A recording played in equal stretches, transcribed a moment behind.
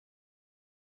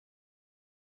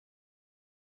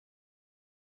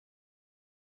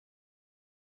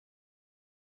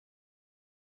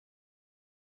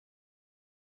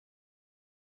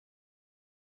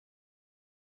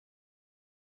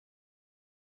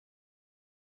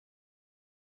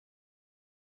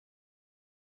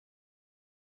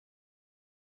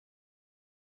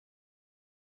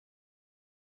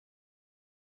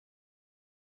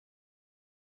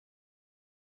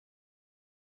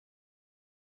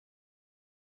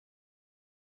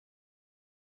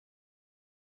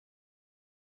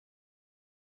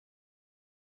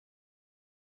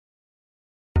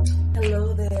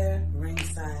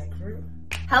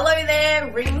Hello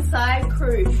there, Ringside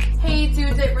Crew. Hey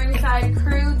dudes at Ringside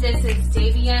Crew, this is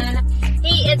Davian.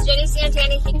 Hey, it's Jenny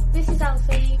Santana. This is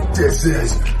Alfie. This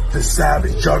is the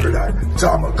Savage Juggernaut,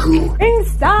 Tamaku.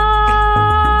 Ringside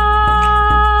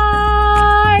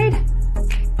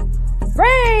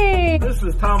Ring. This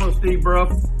is Thomas D.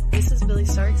 Bruff. This is Billy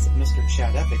Starks. Mr.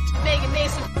 Chad Epic. Megan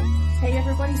Mason. Hey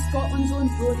everybody, Scotland's own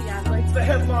Brody Adler. The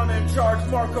headliner in charge,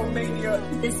 Marco Mania.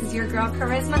 This is your girl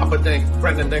Charisma. Papa Dink,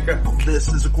 Brendan Dinker. This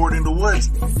is According to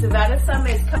Woods. Savannah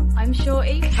Summers. I'm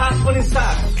Shorty.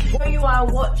 You are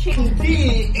watching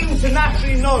The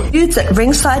internationally known Dudes at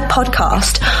Ringside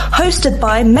podcast, hosted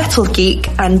by Metal Geek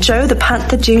and Joe the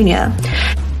Panther Jr.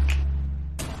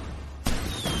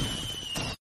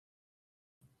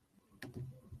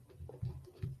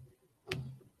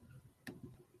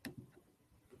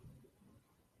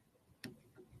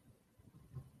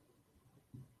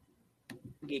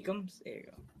 Geekums. There you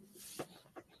go.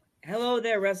 Hello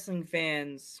there, wrestling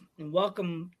fans, and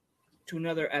welcome to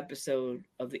another episode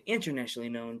of the internationally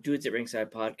known Dudes at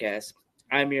Ringside podcast.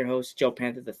 I'm your host, Joe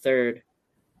Panther III,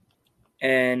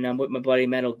 and I'm with my buddy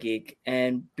Metal Geek.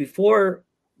 And before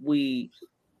we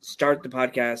start the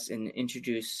podcast and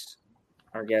introduce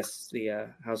our guests, the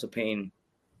House of Pain,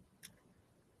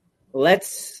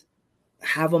 let's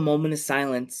have a moment of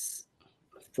silence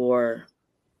for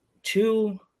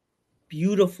two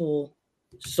beautiful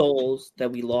souls that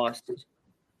we lost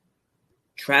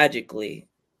tragically.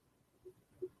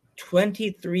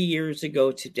 23 years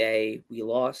ago today, we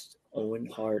lost Owen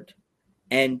Hart.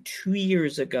 And 2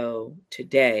 years ago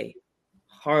today,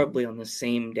 horribly on the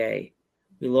same day,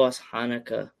 we lost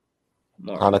Hanukkah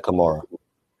Mora.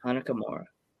 Hanukkah Mora.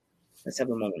 Let's have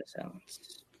a moment of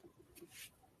silence.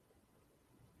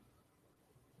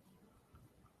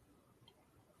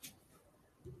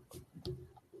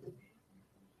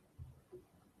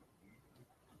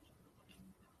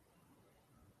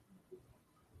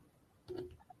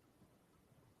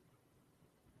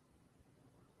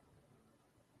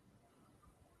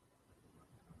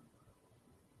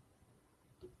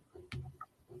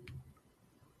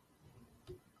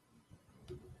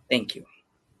 Thank you.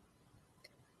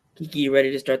 Kiki, you ready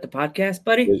to start the podcast,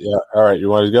 buddy? Yeah. All right. You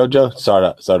want to go, Joe? Start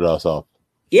us off.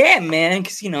 Yeah, man.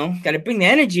 Because, got to bring the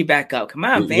energy back up. Come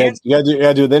on, fans. You got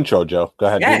to do the intro, Joe. Go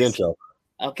ahead. Yes. Do the intro.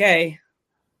 Okay.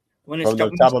 From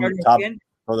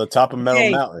the top of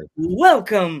Metal Mountain.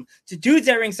 Welcome to Dudes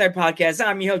at Ringside Podcast.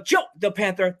 I'm your host, Joe the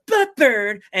Panther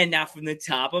III. And now from the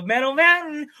top of Metal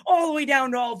Mountain, all the way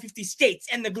down to all 50 states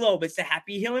and the globe, it's the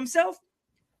Happy Hill himself,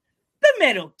 the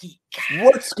Metal Geek.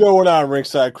 What's going on,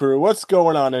 Ringside Crew? What's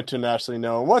going on, internationally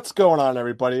known? What's going on,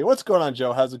 everybody? What's going on,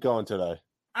 Joe? How's it going today?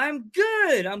 I'm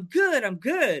good.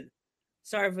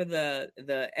 Sorry for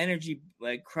the energy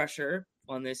crusher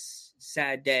on this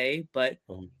sad day, but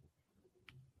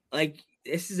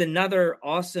this is another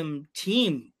awesome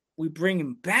team we bring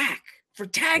him back for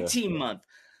tag team month.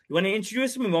 You want to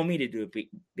introduce him? You want me to do it,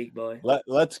 big boy?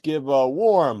 Let's give a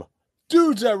warm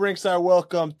Dudes at Ringside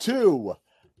welcome to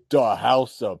the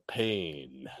House of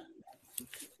Pain.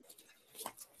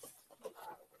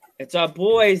 It's our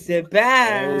boys. They're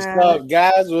back. Hey, what's up,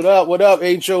 guys? What up?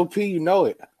 HOP, you know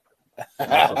it.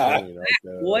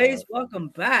 Boys, welcome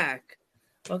back.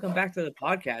 Welcome back to the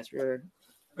podcast. We're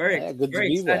very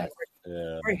excited.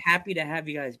 Very happy to have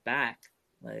you guys back.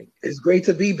 It's great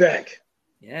to be back.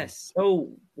 Yes.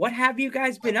 So, what have you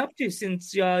guys been up to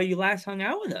since you last hung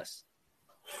out with us?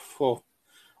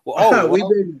 We've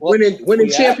been winning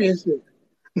championship.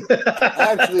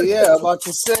 Actually, yeah, I'm about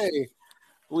to say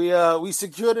we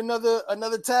secured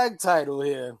another tag title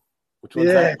here. Which one's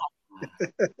that?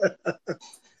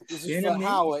 This is for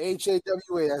Howard,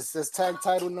 HAWA. That's tag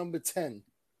title number 10.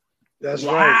 That's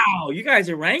right. Wow, you guys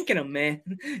are ranking them, man.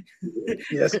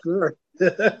 Yes, sir.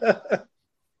 At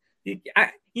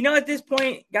this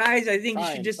point, guys, I think you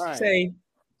should just say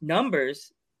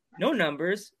numbers. No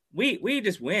numbers. We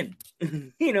just win.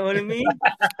 You know what I mean?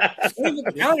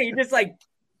 You're just like,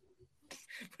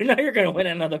 we know you're gonna win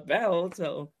another belt.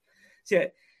 So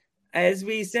as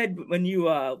we said when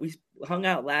we hung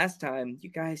out last time, you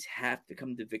guys have to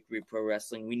come to Victory Pro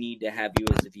Wrestling. We need to have you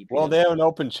as a VP. Well, they have an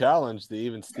open challenge. The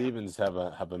Even Stevens have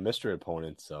a mystery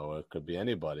opponent, so it could be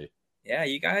anybody. Yeah,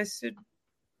 you guys should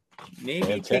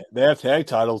maybe they have tag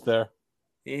titles there.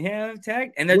 They have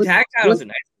tag, and their tag titles are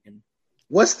nice.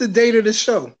 What's the date of the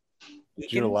show?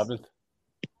 June 11th.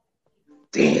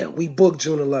 Damn, we booked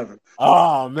June 11th.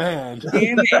 Oh man,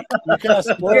 damn it! You kind of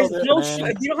spoiled it,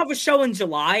 man. You don't have a show in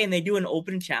July, and they do an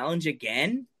open challenge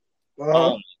again.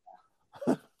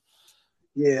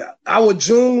 Yeah, our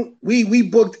June, we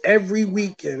booked every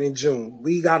weekend in June.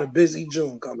 We got a busy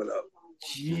June coming up.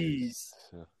 Jeez.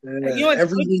 Yeah, You know,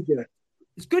 every weekend.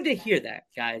 It's good to hear that,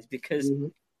 guys, because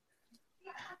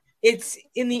it's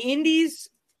in the indies.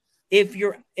 If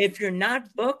you're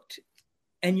not booked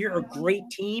and you're a great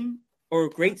team or a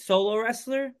great solo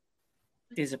wrestler,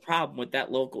 there's a problem with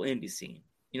that local indie scene.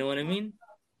 You know what I mean?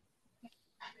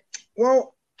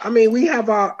 Well, I mean, we have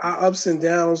our ups and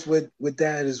downs with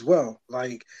that as well.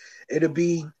 Like, it'll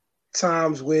be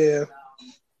times where,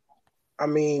 I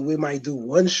mean, we might do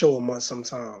one show a month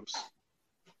sometimes,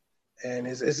 and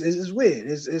it's weird.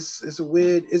 It's a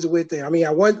weird thing. I mean,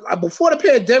 before the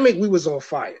pandemic, we was on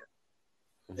fire,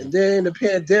 and then the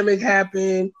pandemic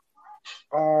happened.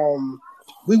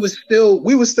 We was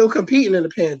still competing in the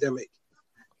pandemic,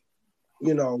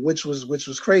 you know, which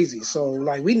was crazy. So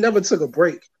like, we never took a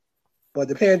break. But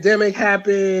the pandemic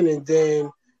happened, and then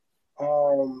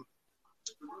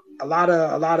a lot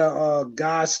of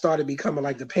guys started becoming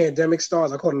like the pandemic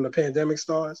stars. I call them the pandemic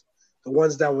stars, the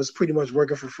ones that was pretty much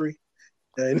working for free.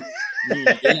 And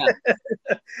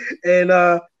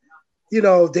and you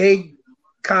know, they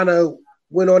kind of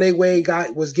went on their way,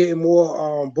 was getting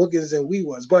more bookings than we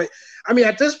was. But I mean,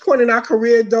 at this point in our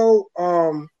career, though,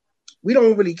 we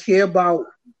don't really care about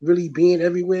really being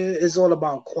everywhere. It's all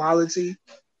about quality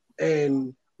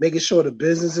and making sure the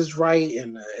business is right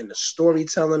and the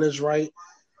storytelling is right.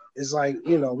 It's like,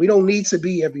 you know, we don't need to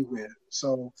be everywhere.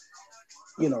 So,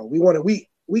 you know,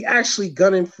 we actually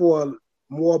gunning for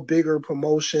more bigger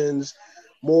promotions,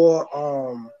 more,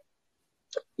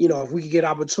 you know, if we could get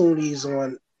opportunities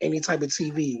on any type of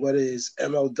TV, whether it's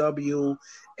MLW,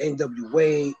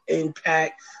 NWA,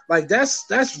 Impact, like that's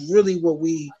really what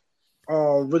we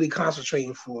really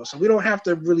concentrating for. So we don't have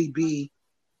to really be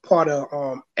part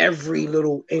of every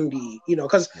little indie, you know,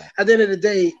 because at the end of the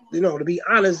day, you know, to be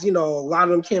honest, you know, a lot of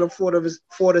them can't afford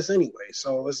us anyway.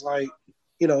 So it's like,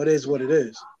 you know, it is what it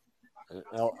is.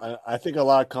 I think a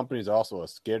lot of companies also are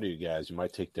scared of you guys. You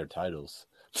might take their titles.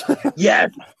 Yes.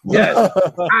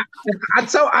 I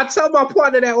tell my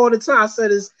partner that all the time. I said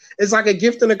it's like a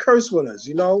gift and a curse with us.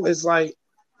 You know, it's like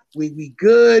we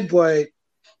good, but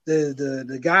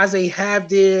the guys they have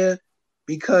there,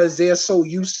 because they're so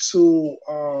used to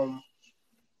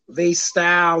their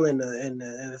style and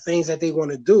the things that they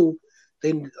want to do,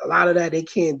 then a lot of that they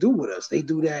can't do with us. They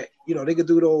do that, you know, they could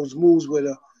do those moves with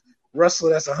a wrestler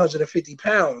that's 150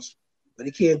 pounds, but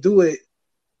they can't do it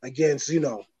against, you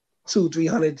know,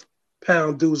 200-300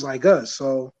 pound dudes like us.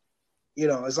 So, you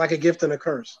know, it's like a gift and a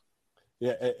curse.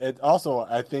 Yeah, it also,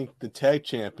 I think the tag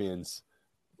champions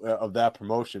of that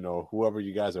promotion, or whoever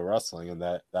you guys are wrestling in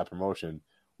that promotion,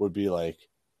 would be like,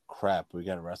 crap, we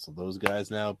got to wrestle those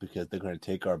guys now because they're going to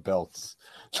take our belts.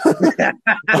 Well,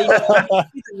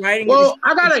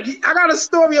 I got a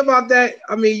story about that.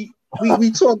 I mean,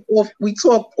 we talk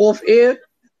off air.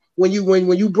 When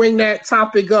you bring that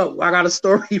topic up, I got a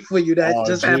story for you that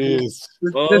happened. This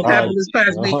happened this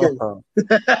past weekend. So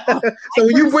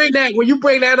when you bring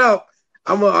that up,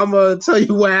 I'm gonna tell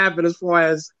you what happened as far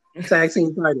as tag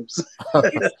team titles.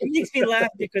 It makes me laugh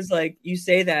because, like, you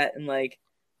say that, and like,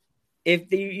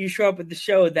 if you show up at the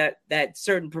show that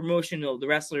certain promotional, the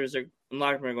wrestlers are in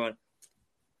locker room going,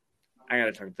 I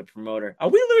gotta talk to the promoter. Are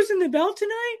we losing the belt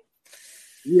tonight?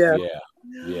 Yeah.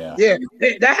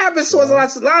 That happens to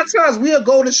us a lot of times. We'll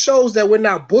go to shows that we're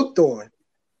not booked on,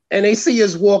 and they see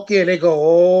us walk in. They go,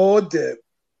 "Oh, dip.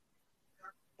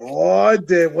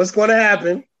 What's going to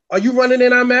happen? Are you running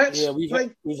in our match?" Yeah, we've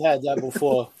had that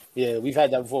before. Yeah, we've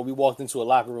had that before. We walked into a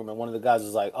locker room, and one of the guys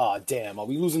was like, "Oh, damn, are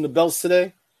we losing the belts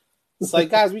today?" It's like,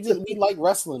 guys, we like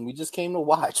wrestling. We just came to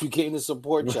watch. We came to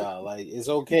support y'all. Like, it's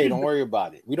okay. Don't worry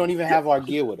about it. We don't even have our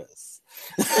gear with us.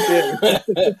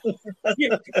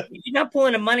 You're not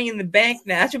pulling a Money in the Bank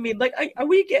match. I mean, like, are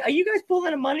you guys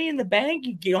pulling a Money in the Bank?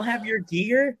 You don't have your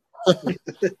gear.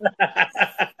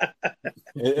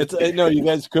 No, you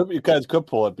guys could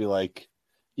pull it. Be like,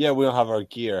 yeah, we don't have our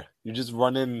gear. You just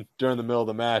run in during the middle of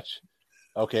the match.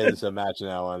 Okay, this is a match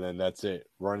now, and then that's it.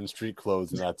 Run in street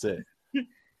clothes, and that's it.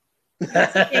 You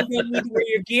don't need to wear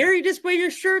your gear. You just wear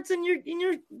your shirts and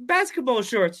your basketball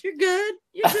shorts. You're good.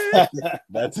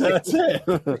 That's it.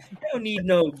 You don't need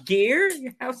no gear.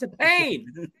 Your house of pain.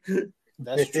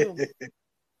 That's true.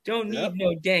 Don't need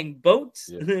no dang boats.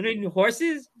 Don't need no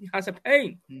horses. Your house of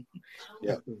pain.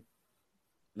 Yeah.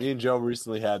 Me and Joe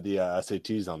recently had the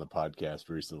SATs on the podcast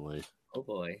recently. Oh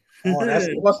boy! Oh, that's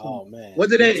awesome. Oh man! What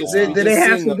did they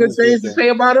have some good things to say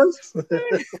about us?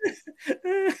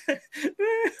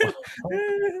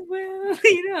 Well,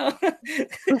 you know,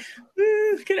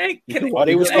 can I You can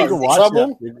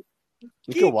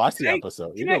watch the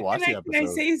episode.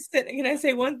 Can I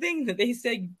say one thing that they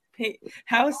said?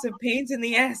 House of Pains in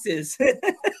the Asses.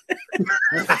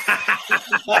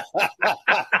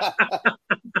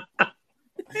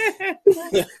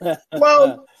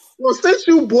 Well, since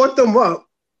you brought them up,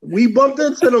 we bumped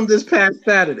into them this past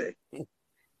Saturday.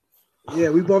 Yeah,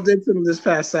 we bumped into them this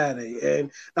past Saturday,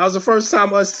 and that was the first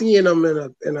time us seeing them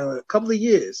in a couple of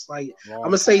years. Like I'm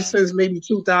gonna say since maybe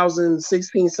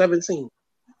 2016, 17.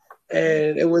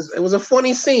 And it was a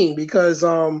funny scene because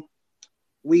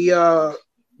we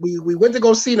went to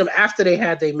go see them after they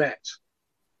had their match,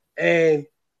 and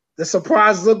the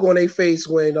surprised look on their face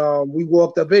when we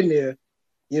walked up in there.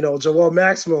 You know, Joel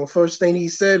Maxwell, first thing he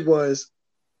said was,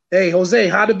 "Hey, Jose,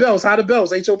 how the bells? How the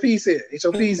bells? HOP's here.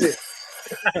 HOP's here."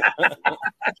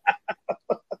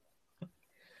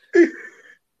 It's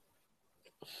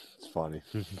funny.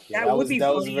 That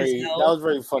was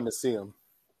very fun to see him.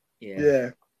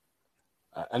 Yeah.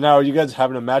 And now, are you guys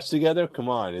having a match together? Come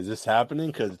on, is this happening?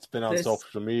 Because it's been on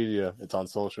social media. It's on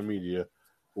social media.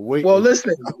 Wait. Well,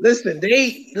 listen.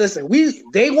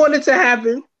 They wanted to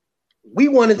happen. We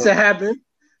wanted to happen.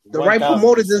 The right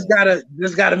promoter just gotta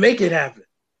make it happen.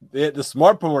 The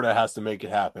smart promoter has to make it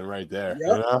happen right there. Yep. You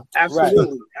know?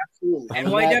 Absolutely. And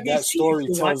that story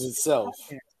tells itself.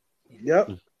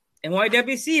 Yep. And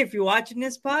YWC, if you're watching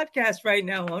this podcast right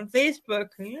now on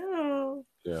Facebook, you know.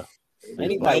 Yeah.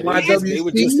 Anybody, they were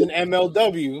just an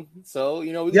MLW, so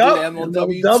you know we can do the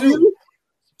MLW too.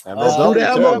 Let's do the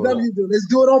MLW. Let's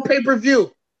do it on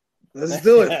pay-per-view. Let's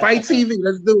do it. Fight TV.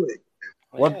 Let's do it.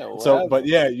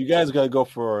 You guys got to go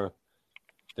for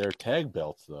their tag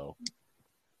belts though.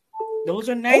 Those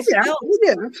are nice belts.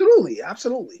 Yeah, absolutely.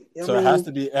 So it has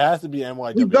to be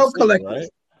NYWC, we belt collectors. Right?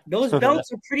 Those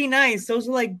belts are pretty nice. Those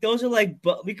are like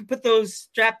we could put those,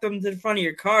 strap them to the front of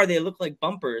your car. They look like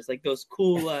bumpers, like those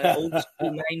cool old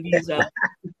school 90s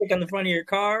stick on the front of your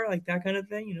car, like that kind of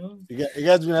thing, you know. You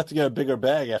guys are gonna have to get a bigger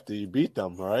bag after you beat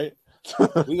them, all right?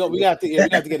 we have to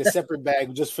get a separate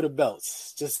bag just for the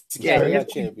belts, just to carry our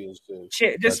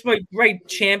championship. Just like write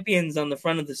champions on the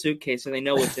front of the suitcase so they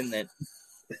know what's in there.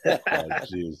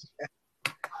 Jeez.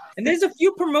 And there's a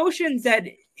few promotions that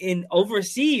in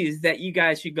overseas that you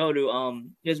guys should go to.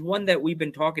 There's one that we've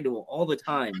been talking to all the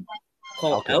time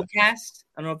called Outcast.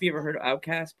 I don't know if you ever heard of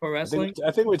Outcast Pro Wrestling.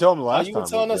 I think we told them last time. You were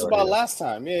telling us about last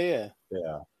time. Yeah.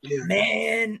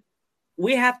 Man,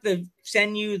 we have to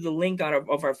send you the link out of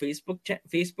our Facebook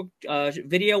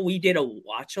video. We did a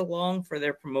watch along for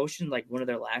their promotion, like one of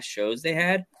their last shows they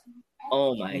had.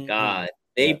 Oh my God,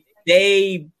 they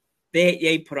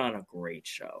put on a great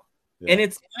show. Yeah. And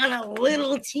it's on a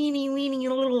little teeny weeny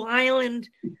little island.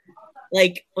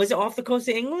 Like, was it off the coast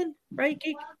of England? Right,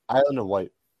 Geek? Island of Wight.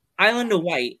 And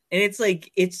it's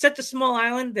like, it's such a small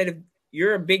island that if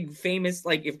you're a big famous,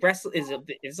 like if wrestling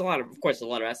is a lot of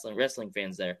wrestling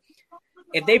fans there.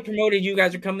 If they promoted you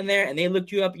guys are coming there and they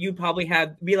looked you up, you'd probably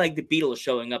be like the Beatles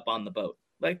showing up on the boat.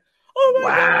 Like, oh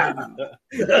my God.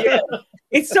 Yeah.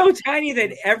 It's so tiny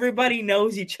that everybody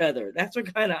knows each other. That's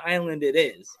what kind of island it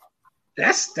is.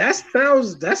 That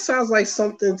sounds like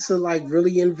something to like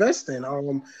really invest in.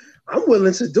 I'm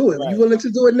willing to do it. Right. Are you willing to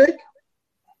do it, Nick?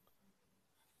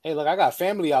 Hey, look, I got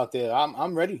family out there.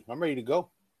 I'm ready. I'm ready to go.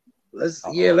 Let's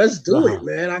do it,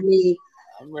 man. I mean,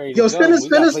 I'm ready. Send us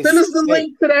the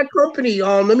link to that company.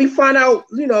 Let me find out.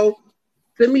 You know,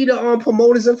 send me the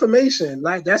promoter's information.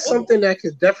 Like that's something that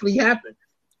could definitely happen.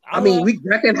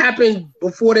 That can happen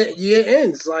before the year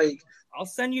ends. Like. I'll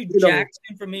send you Jack's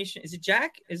information. Is it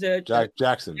Jack? Is it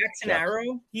Jackson? Jackson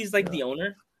Arrow. He's like the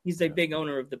owner. He's the big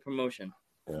owner of the promotion.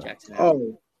 Yeah. Jackson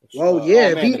Arrow. Oh, well, yeah.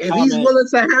 If he's willing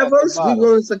to have us, we're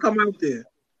willing to come out there.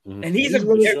 Mm-hmm. And he's a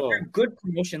good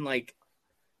promotion. Like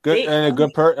good and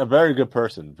a very good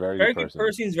person. Very good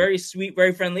person. He's very sweet,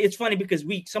 very friendly. It's funny because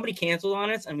somebody canceled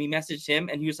on us and we messaged him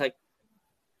and he was like,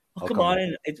 "Oh, come on!"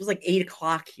 And it was like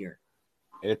 8:00 here.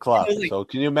 8:00. So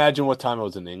can you imagine what time it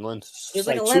was in England? It was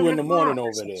like 2 a.m.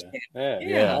 over there.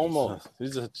 Yeah. Almost.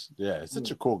 He's such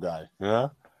a cool guy. Yeah.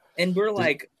 And we're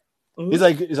like, he's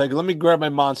like, let me grab my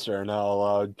monster and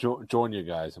I'll join you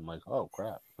guys. I'm like, oh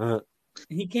crap.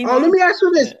 He came. Let me ask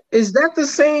you this: Is that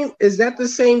the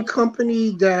same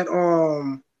company that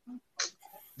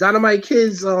Dynamite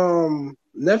Kid's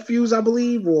nephews, I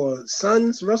believe, or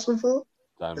sons wrestle for?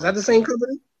 Is that the same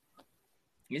company?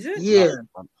 Is it? Yeah.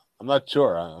 I'm not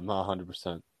sure. I'm not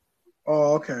 100%.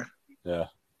 Oh, okay. Yeah.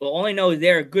 Well, all I know is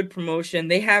they're a good promotion.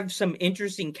 They have some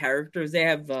interesting characters. They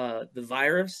have the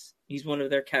Virus. He's one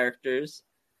of their characters.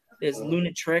 There's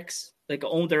Lunatrix, like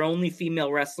their only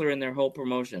female wrestler in their whole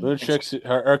promotion. Lunatrix,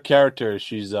 her character,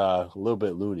 she's a little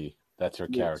bit loony. That's her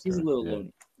character. She's a little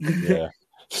loony. Yeah.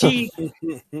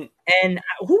 And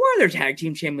who are their tag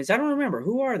team champions? I don't remember.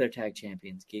 Who are their tag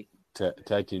champions, Geek?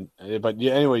 Tag team, but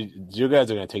yeah. Anyway, you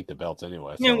guys are gonna take the belts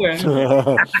anyway. So.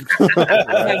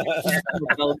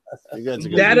 Yeah,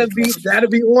 that'd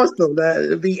be awesome.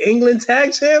 That'd be England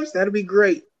tag champs. That'd be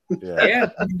great. Yeah,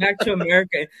 back to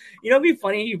America. You know, it'd be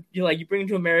funny. You bring them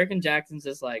to America, and Jackson's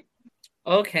just like,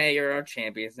 okay, you're our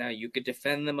champions now. You could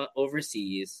defend them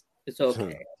overseas. It's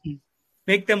okay.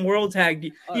 Make them world tag.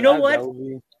 You know what?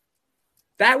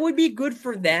 That would be good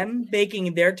for them,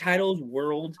 making their titles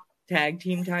world tag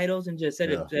team titles and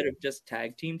instead of just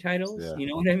tag team titles. You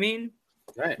know what I mean?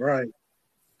 Right.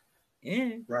 Yeah.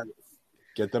 Right.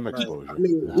 Get them exposure. I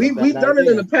mean, we've done it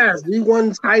in the past. We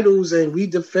won titles and we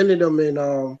defended them in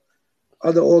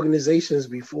other organizations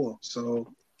before. So,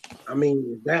 I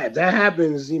mean, that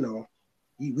happens. You know,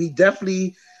 we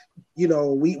definitely, you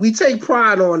know, we take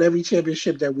pride on every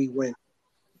championship that we win.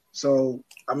 So,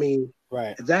 I mean,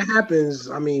 if that happens,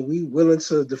 I mean, we willing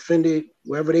to defend it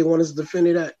wherever they want us to defend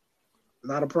it at.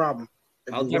 Not a problem.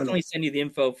 I'll definitely send you the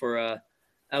info for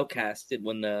Outcast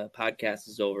when the podcast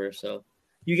is over, so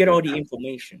you get all the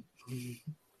information.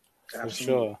 For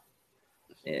sure.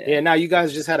 Yeah. Now you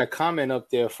guys just had a comment up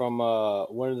there from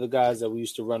one of the guys that we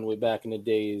used to run with back in the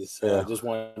days. Just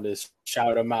wanted to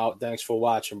shout him out. Thanks for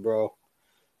watching, bro.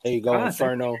 There you go,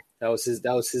 Inferno. That was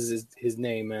his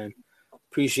name, man.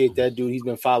 Appreciate that dude. He's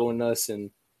been following us,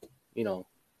 and you know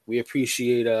we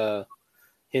appreciate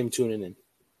him tuning in.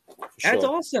 That's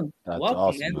awesome.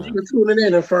 Welcome, man. Thanks for tuning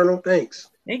in, Inferno.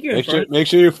 Thanks. Thank you. Make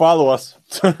sure you follow us.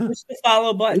 Push the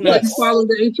follow button. Follow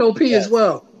the HOP as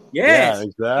well. Yes. Yeah,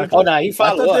 exactly. Oh no, he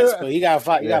followed us, but he got to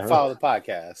follow the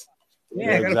podcast.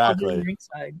 Yeah, exactly.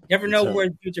 Ringside. Never know where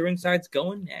Dudes at Ringside's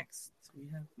going next.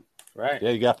 Right.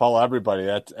 Yeah, you got to follow everybody.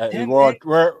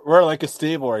 We're like a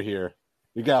stable right here.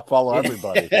 You got to follow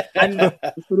everybody.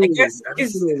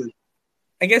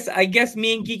 I guess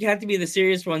me and Geek have to be the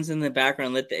serious ones in the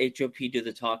background. Let the HOP do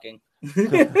the talking.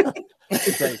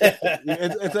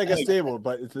 It's like a stable,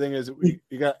 but the thing is,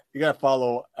 you got to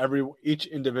follow each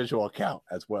individual account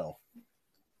as well.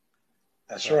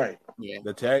 That's right. Yeah.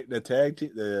 The tag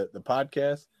team, the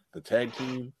podcast, the tag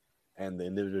team, and the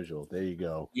individual. There you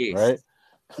go. Yes. Right.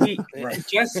 We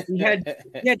had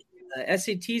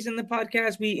SATs in the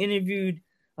podcast. We interviewed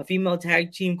a female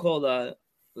tag team called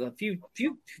we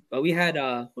had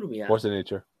who do we have? Force of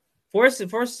Nature. Force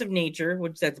of Nature,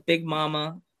 which that's Big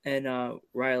Mama and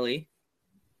Riley.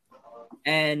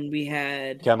 And we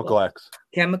had Chemical X.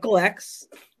 Chemical X.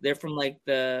 They're from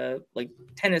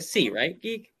Tennessee, right,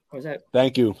 Geek? Or was that?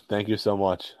 Thank you so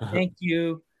much. Thank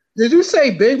you. Did you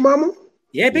say Big Mama?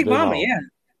 Yeah, Big Mama. Yeah.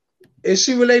 Is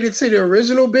she related to the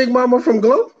original Big Mama from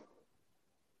Glow?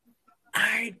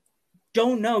 I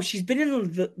don't know. She's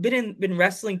been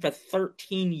wrestling for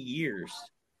 13 years.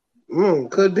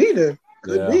 Could be then.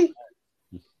 Could be.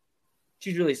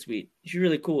 She's really sweet. She's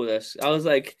really cool with us. I was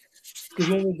like,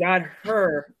 because when we got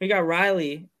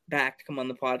Riley back to come on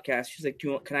the podcast. She's like,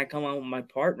 can I come on with my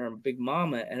partner, Big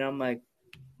Mama? And I'm like,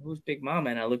 who's Big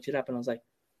Mama? And I looked it up and I was like,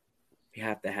 we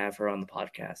have to have her on the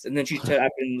podcast. And then she said,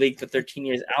 I've been in the league for 13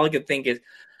 years. All I could think is,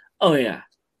 oh yeah.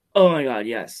 Oh my God,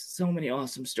 yes. So many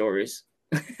awesome stories.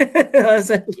 I was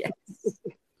like, yes.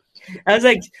 I was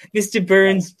like, Mr.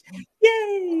 Burns,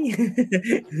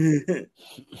 yay.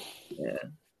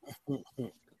 Yeah.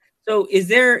 So is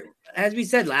there, as we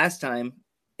said last time,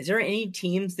 is there any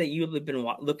teams that you have been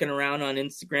looking around on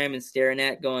Instagram and staring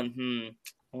at going,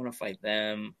 I want to fight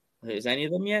them? Is any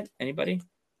of them yet? Anybody?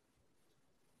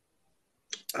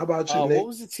 How about you, Nick? What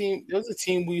was the team? There was a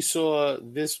team we saw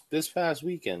this past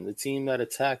weekend. The team that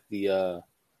attacked the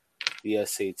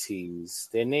SATs.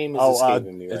 Their name is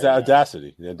escaping me. Is that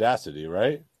Audacity? The Audacity,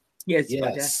 right? Yes.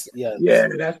 Yeah,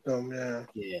 that's them.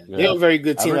 Yeah. They're a very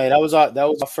good team. That was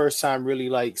our first time really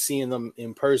like seeing them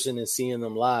in person and seeing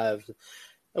them live.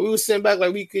 And we were sitting back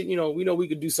like we could, we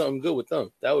could do something good with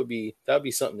them. That would be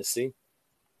something to see.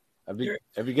 Have you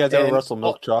guys ever wrestled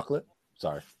Milk Chocolate?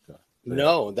 Sorry.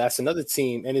 No, that's another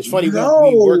team, and it's funny.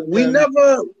 We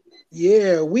never.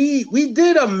 Yeah, we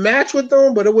did a match with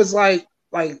them, but it was like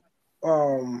you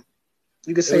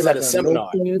could say like a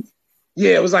seminar.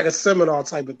 Yeah, it was like a seminar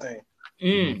type of thing.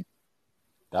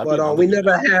 But we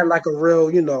never had like a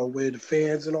real, with the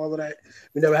fans and all of that.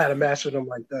 We never had a match with them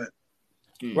like that.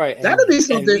 Right. That'd be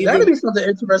something. That'd be something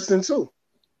interesting too.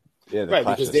 Yeah, right,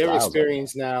 because their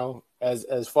experience now,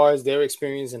 as far as their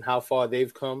experience and how far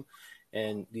they've come.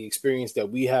 And the experience that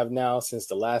we have now since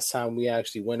the last time we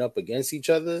actually went up against each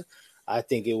other, I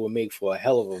think it will make for a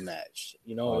hell of a match.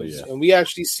 And we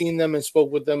actually seen them and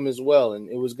spoke with them as well. And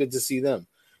it was good to see them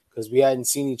because we hadn't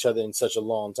seen each other in such a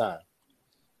long time.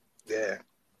 Yeah.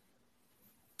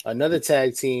 Another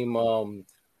tag team,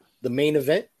 the Main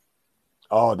Event.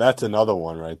 Oh, that's another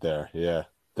one right there. Yeah.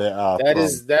 That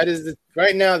is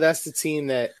right now. That's the team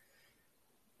that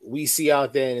we see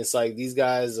out there, and it's like these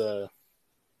guys are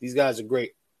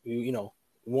great. We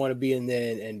want to be in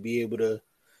there and be able to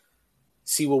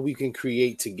see what we can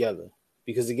create together.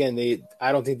 Because again,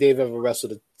 I don't think they've ever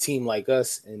wrestled a team like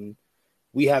us, and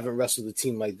we haven't wrestled a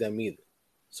team like them either.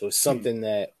 So it's something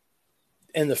that,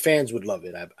 and the fans would love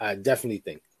it. I definitely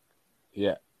think.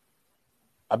 Yeah,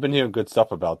 I've been hearing good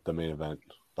stuff about the Main Event.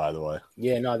 By the way,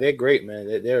 yeah, no, they're great,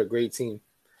 man. They're a great team.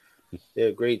 They're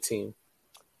a great team.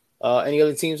 Any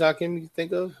other teams I can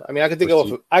think of? I mean, I could think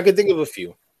of a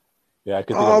few. Yeah, I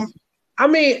could think of. I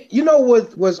mean, you know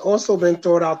what was also been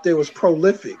thrown out there was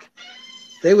Prolific.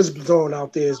 They was thrown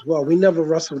out there as well. We never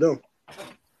wrestled them.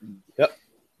 Yep.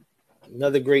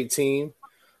 Another great team.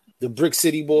 The Brick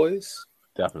City Boys.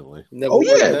 Definitely. We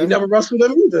never wrestled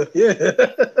them either. Yeah.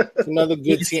 Another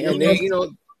good team. And they,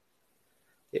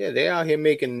 they out here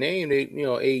making a name. They,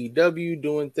 AEW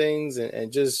doing things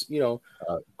and just,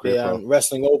 they're on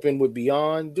Wrestling Open with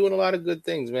Beyond, doing a lot of good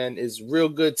things, man. It's real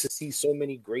good to see so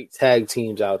many great tag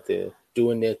teams out there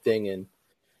doing their thing and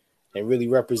really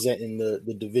representing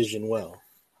the division well.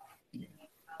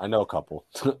 I know a couple.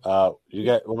 What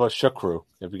about Shook Crew?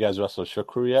 Have you guys wrestled Shook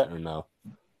Crew yet or no?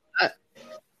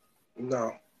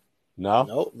 No.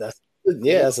 No? That's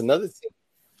another thing.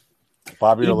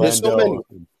 Bobby Orlando. So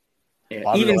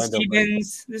Even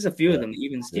Stevens. There's a few of them.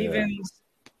 Even Stevens.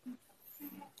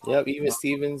 Yep, Even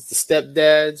Stevens. The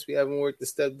Stepdads. We haven't worked the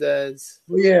Stepdads.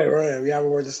 Yeah, right. We haven't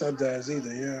worked the Stepdads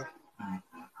either. Yeah.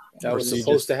 That was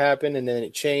supposed to happen, and then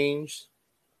it changed.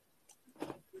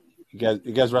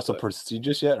 You guys wrestle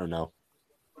Prestigious yet or no?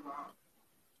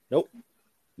 Nope.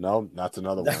 No, that's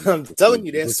another one. I'm telling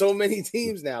you, there's so many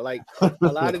teams now. Like a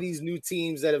lot of these new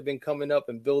teams that have been coming up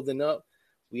and building up,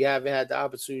 we haven't had the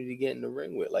opportunity to get in the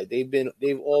ring with. Like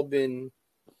they've all been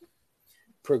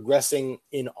progressing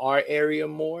in our area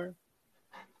more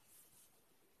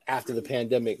after the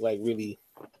pandemic, like really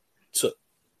took.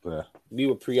 Yeah. We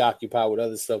were preoccupied with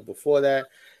other stuff before that,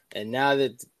 and now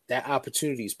that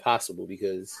opportunity is possible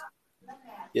because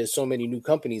there's so many new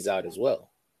companies out as well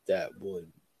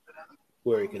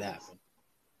where it could happen.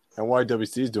 And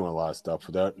YWC is doing a lot of stuff.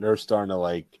 They're starting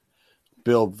to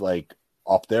build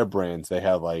up their brands. They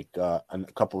have a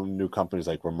couple of new companies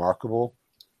like Remarkable.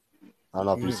 I don't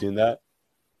know if you've seen that.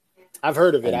 I've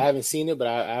heard of it. I haven't seen it, but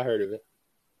I heard of it.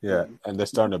 Yeah, and they're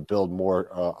starting to build more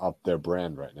up their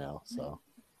brand right now. So.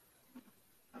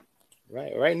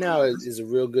 Right now is a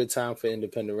real good time for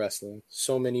independent wrestling.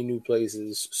 So many new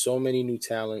places, so many new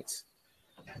talents,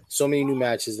 so many new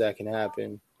matches that can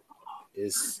happen.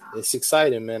 It's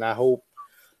exciting, man. I hope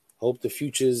the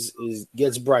future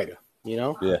gets brighter.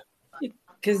 Yeah.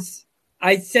 Because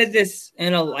I said this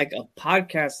in a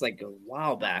podcast a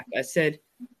while back. I said,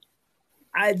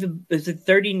 as a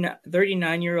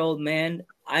 39-year-old man,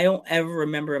 I don't ever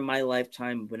remember in my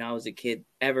lifetime when I was a kid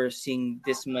ever seeing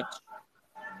this much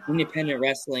independent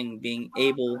wrestling being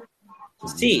able to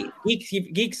see.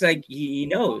 Geeks like he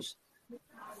knows.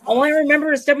 All I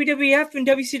remember is WWF and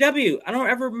WCW. I don't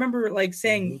ever remember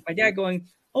saying my dad going,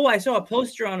 "Oh, I saw a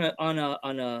poster on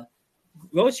a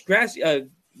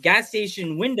gas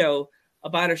station window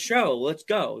about a show. Let's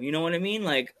go." You know what I mean?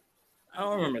 I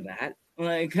don't remember that.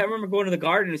 I remember going to the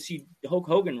Garden to see Hulk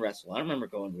Hogan wrestle. I don't remember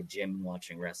going to a gym and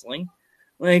watching wrestling.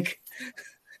 What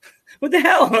the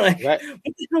hell? What the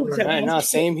hell was that? Right, no,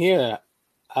 same here.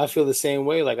 I feel the same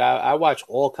way. I watch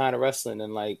all kind of wrestling,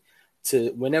 and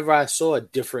whenever I saw a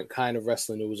different kind of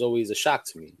wrestling, it was always a shock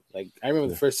to me. I remember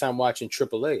the first time watching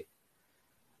AAA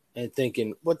and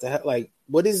thinking, "What the hell?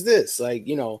 What is this?"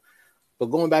 But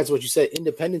going back to what you said,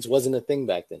 independence wasn't a thing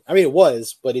back then. I mean, it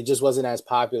was, but it just wasn't as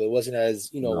popular. It wasn't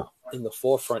as in the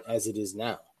forefront as it is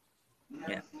now.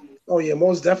 Yeah. Oh yeah,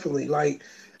 most definitely.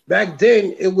 Back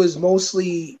then, it was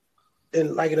mostly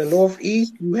in the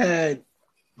Northeast. You had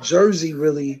Jersey.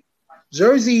 Really,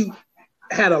 Jersey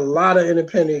had a lot of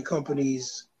independent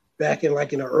companies back in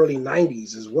in the early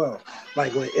 '90s as well.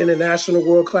 With International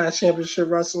World Class Championship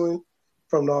Wrestling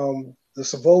from the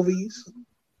Savovies,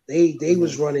 they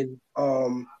was running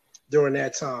during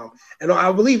that time, and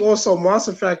I believe also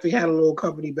Monster Factory had a little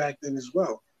company back then as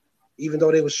well. Even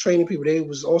though they was training people, they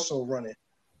was also running.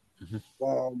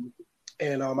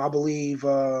 And I believe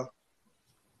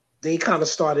they kind of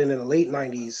started in the late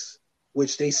 '90s,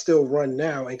 which they still run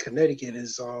now in Connecticut,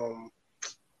 is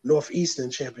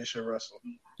Northeastern Championship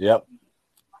Wrestling. Yep.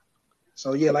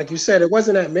 So yeah, like you said, it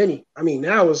wasn't that many. I mean,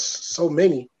 now it's so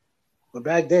many, but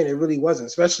back then it really wasn't,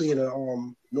 especially in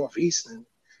the Northeastern.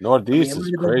 Northeast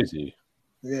is crazy.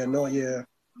 Yeah, no, yeah.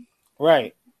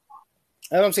 Right.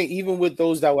 That's what I'm saying. Even with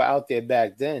those that were out there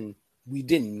back then, we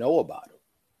didn't know about them.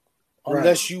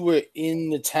 Unless you were in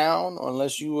the town,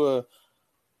 unless you were,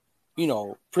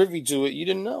 privy to it, you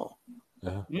didn't know.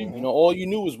 Yeah. All you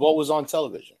knew was what was on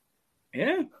television.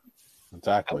 Yeah.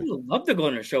 Exactly. I would love to go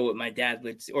on a show with my dad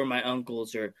or my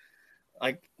uncles or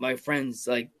like my friends.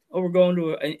 Like, oh, we're going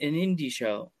to an indie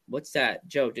show. What's that?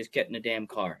 Joe, just get in a damn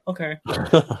car. Okay. Mom,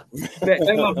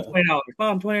 $20.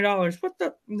 Mom, $20. What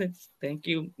the? Thank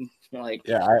you. Like,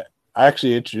 yeah, I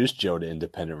actually introduced Joe to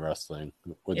independent wrestling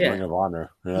with Ring of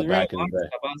Honor back in the day.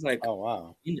 I was like, oh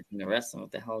wow, independent wrestling.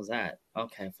 What the hell is that?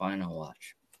 Okay, fine, I'll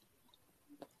watch.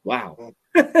 Wow.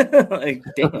 Like,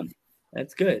 damn.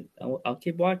 That's good. I'll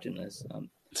keep watching this.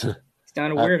 He's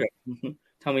not a weirdo.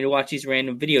 Tell me to watch these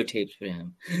random videotapes for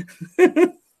him.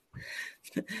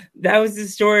 That was the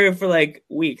story for like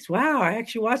weeks. Wow, I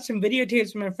actually watched some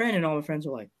videotapes with my friend, and all my friends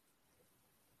were like,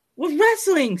 "What's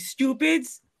wrestling,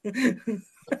 stupids?" My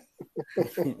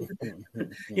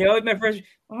first.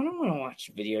 I don't want to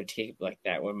watch videotape like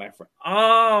that with my friend.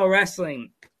 Oh,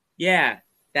 wrestling. Yeah,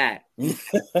 that.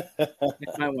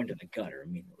 I went to the gutter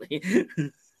immediately.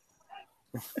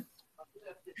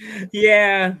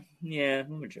 Yeah,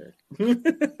 I'm a jerk.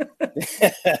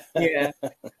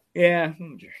 Yeah,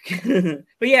 I'm a jerk.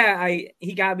 But yeah,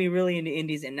 he got me really into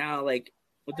indies, and now like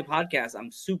with the podcast,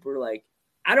 I'm super like,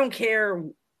 I don't care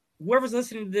whoever's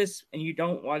listening to this and you've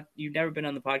never been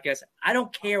on the podcast. I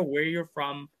don't care where you're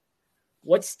from,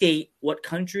 what state, what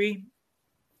country.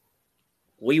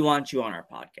 We want you on our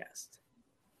podcast.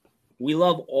 We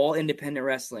love all independent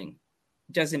wrestling.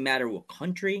 It doesn't matter what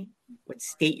country, what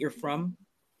state you're from.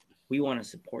 We want to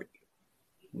support you.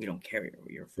 We don't care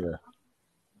where you're from. Yeah.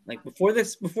 Like before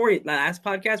the last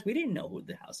podcast, we didn't know who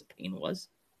the House of Pain was.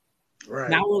 Right.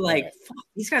 Now we're like, fuck,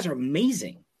 these guys are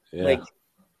amazing. Yeah. Like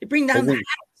they bring down the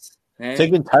house.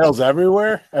 Taking titles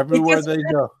everywhere they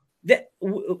go. They're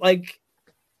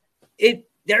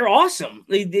awesome.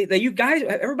 You guys,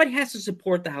 everybody has to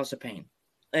support the House of Pain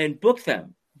and book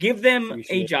them. Give them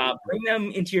a job. Bring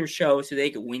them into your show so they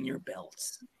can win your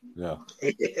belts. Yeah,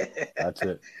 that's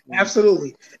it.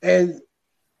 Absolutely. And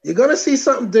you're going to see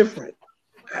something different.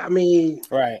 I mean,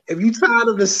 if you're tired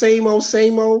of the same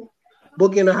old,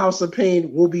 booking the House of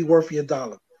Pain will be worth your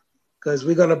 $1 because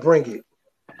we're going to bring it.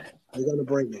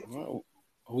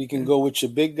 We can go with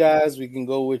your big guys. We can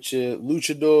go with your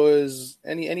luchadors.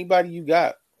 Anybody you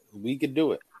got, we could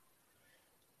do it.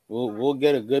 We'll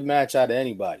get a good match out of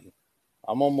anybody.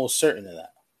 I'm almost certain of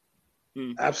that.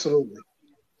 Absolutely.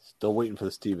 Still waiting for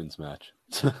the Stevens match.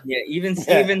 Yeah, even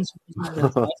Stevens.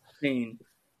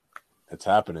 It's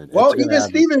happening. Well, even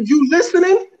Stevens, you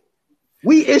listening?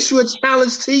 We issue a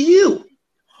challenge to you.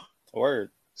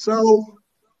 Word. So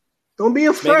don't be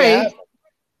afraid.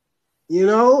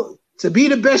 To be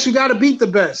the best, you got to beat the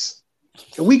best.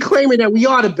 And we claiming that we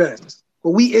are the best, but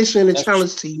we issuing a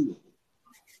challenge to you.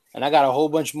 And I got a whole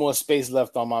bunch more space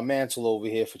left on my mantle over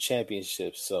here for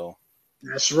championships. So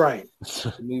that's right.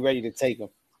 We ready to take them.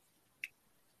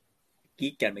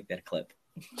 Geek gotta make that a clip.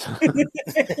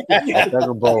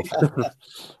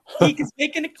 Geek is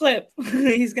making a clip.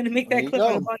 He's gonna make that clip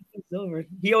when the podcast is over.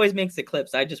 He always makes the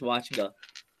clips. I just watch and go,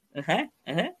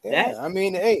 Yeah, I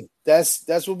mean, hey,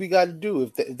 that's what we got to do.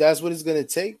 If that's what it's gonna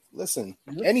take, listen.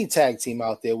 Any tag team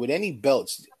out there with any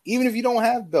belts, even if you don't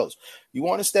have belts, you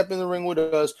want to step in the ring with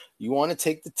us. You want to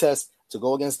take the test to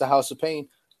go against the House of Pain.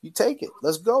 You take it.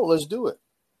 Let's go. Let's do it.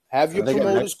 Have your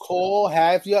promoters call.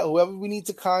 Have whoever we need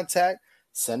to contact.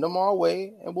 Send them our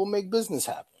way, and we'll make business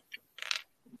happen.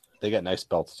 They got nice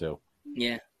belts too.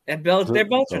 Yeah, their belts are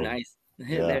nice.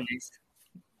 Yeah. They're nice.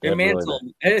 Their mantle,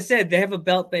 as I said, they have a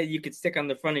belt that you could stick on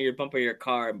the front of your bumper of your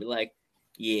car and be like,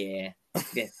 "Yeah, I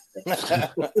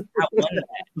won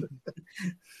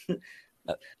that."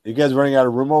 You guys running out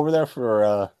of room over there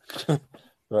for the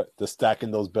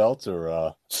stacking those belts,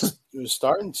 or you're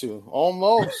starting to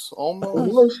almost.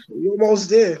 We almost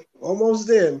there. We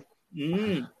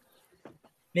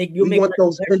want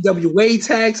those NWA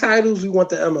tag titles. We want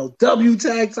the MLW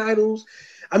tag titles.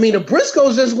 I mean, the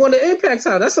Briscoes just won the Impact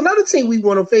title. That's another team we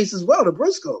want to face as well, the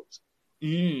Briscoes.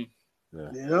 Yeah.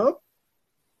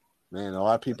 Man, a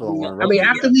lot of people don't want to. I mean,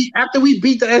 after we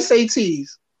beat the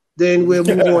SATs, then we'll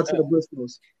move on to the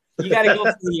Briscoes. You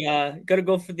gotta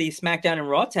go for the SmackDown and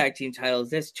Raw tag team titles.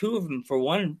 There's two for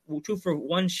one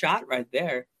shot right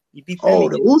there. You beat the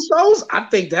Usos? I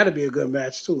think that'd be a good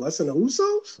match too. Let's in the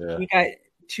Usos. Yeah. We got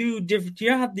two different.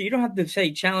 You don't have to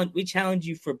say challenge. We challenge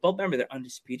you for both. Remember, they're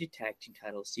undisputed tag team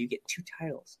titles, so you get two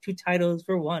titles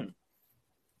for one.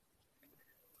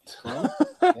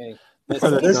 Hey.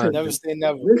 Listen, never say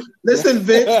never. Listen,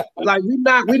 Vince. Like we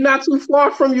not too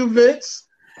far from you, Vince.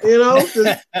 You know,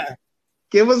 just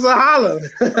give us a holler.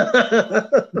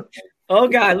 Oh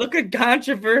God, look at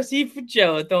controversy for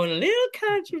Joe, throwing a little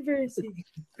controversy.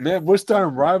 Man, we're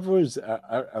starting rivalries.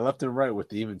 I left and right with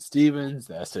the Even Stevens,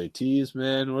 the SATs.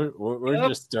 Man, we're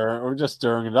just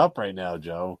stirring it up right now,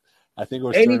 Joe. I think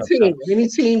we're any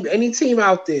team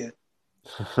out there,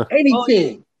 any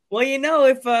team. Well, you know,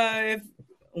 if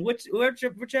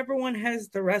whichever one has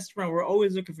the restaurant, we're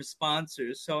always looking for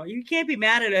sponsors. So you can't be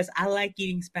mad at us. I like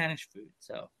eating Spanish food,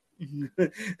 so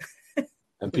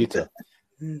and pizza.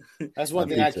 That's one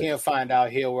thing I can't find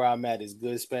out here where I'm at is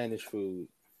good Spanish food.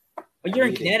 Well, you're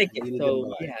in Connecticut,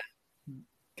 so yeah,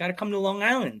 got to come to Long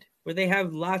Island where they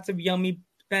have lots of yummy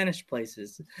Spanish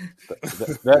places.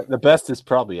 The best is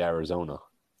probably Arizona.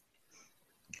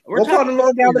 What part of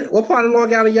Long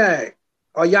Island y'all at?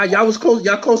 Oh, y'all was close.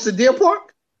 Y'all close to Deer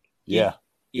Park? Yeah.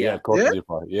 Close to Deer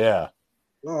Park. Yeah.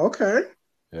 Oh, okay.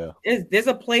 Yeah. There's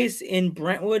a place in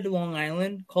Brentwood, Long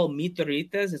Island called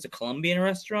Mitoritas. It's a Colombian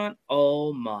restaurant.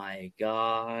 Oh my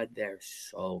God, they're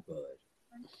so good.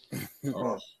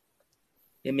 Oh,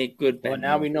 they make good. Well,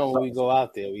 now we know when we go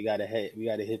out there, we gotta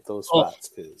hit those spots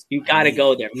because you gotta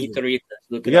go there. Mitoritas.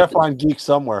 You gotta find geek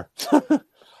somewhere.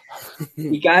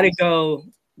 You gotta go.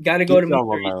 Gotta go to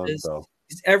Mitoritas.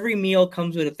 Every meal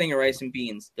comes with a thing of rice and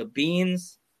beans. The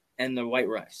beans and the white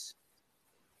rice.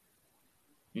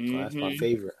 Mm-hmm. Oh, that's my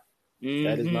favorite. Mm-hmm.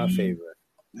 That is my favorite.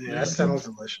 Yeah, that sounds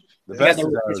delicious. Got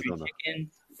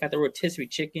the rotisserie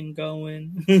chicken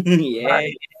going.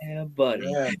 Yeah, buddy.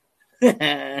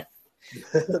 Yeah.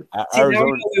 See, now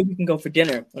we can go for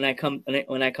dinner when I come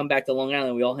back to Long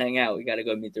Island. We all hang out. We got to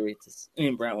go meet the Ritas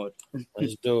in Brentwood.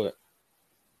 Let's do it.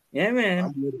 Yeah,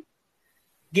 man.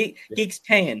 Geek's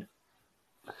paying.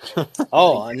 Now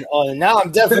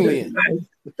I'm definitely in.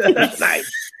 Nice.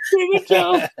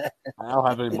 I don't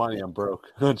have any money. I'm broke.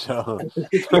 Coca-Cola,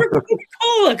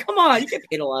 come on. You get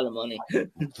paid a lot of money.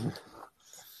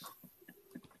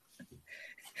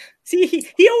 See,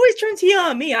 he always turns heel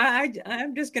on me.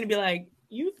 I'm just gonna be like,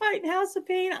 you fighting House of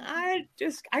Pain? I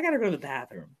gotta go to the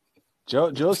bathroom.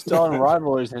 Joe's starting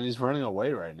rivalries and he's running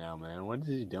away right now, man. What is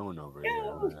he doing over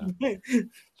here?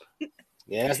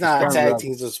 Yeah, that's not how tag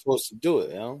teams are supposed to do it.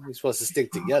 You know, we're supposed to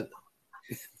stick together.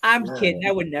 I'm kidding.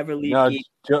 I would never leave. No,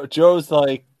 Joe's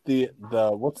like the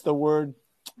what's the word?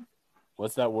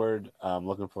 What's that word? I'm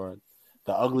looking for it.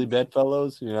 The ugly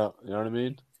bedfellows. You know what I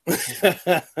mean? You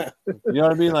know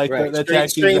what I mean? Like right.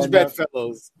 Strange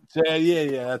bedfellows.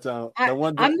 Yeah. That's the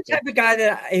one. I'm the type of guy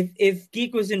that if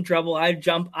Geek was in trouble, I'd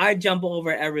jump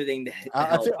over everything to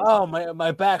help him.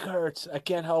 My back hurts. I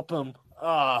can't help him.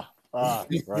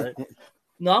 Right.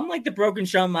 No, I'm like the broken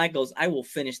Shawn Michaels. I will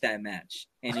finish that match,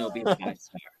 and it'll be a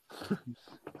 5-star.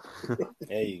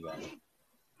 There you go.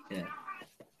 Yeah.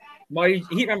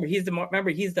 He's the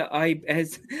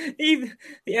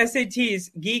SATs.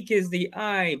 Geek is the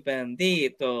ay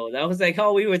bendito. That was like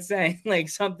all we would say, like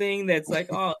something that's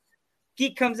like, oh,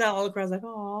 Geek comes out all across like,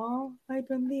 oh, ay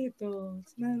bendito,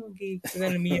 it's not a Geek. And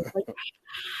then me like,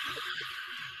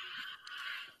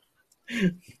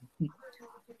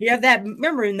 you have that.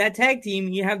 Remember, in that tag team,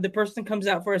 you have the person comes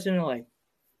out first, and they're like,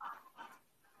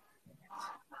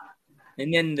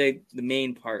 and then the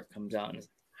main part comes out. And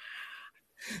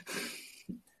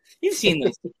you've seen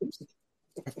those.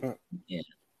 Yeah.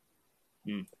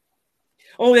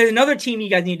 Oh, there's another team you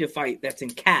guys need to fight. That's in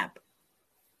Cap.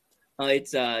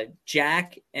 It's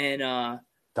Jack and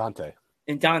Dante.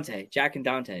 Jack and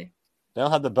Dante. They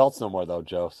don't have the belts no more, though,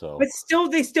 Joe. So, but still,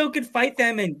 they still could fight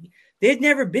them, and they'd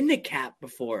never been to Cap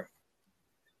before.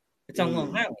 It's on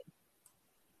Long Island.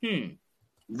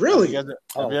 Really? Have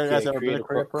you guys ever been to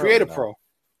Creative Pro?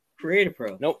 Creative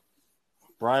Pro. Nope.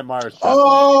 Brian Myers.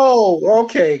 Oh,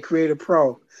 okay. Creative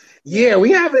Pro. Yeah,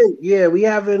 we haven't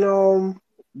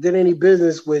did any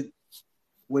business with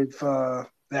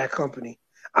that company.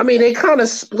 I mean, they kind of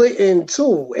split in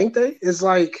two, ain't they? It's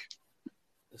like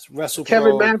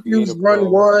Kevin Matthews run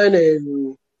one,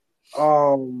 and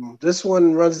this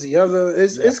one runs the other.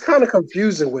 It's kind of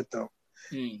confusing with them.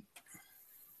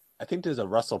 I think there's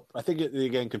I think they're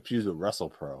getting confused with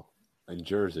WrestlePro in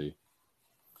Jersey.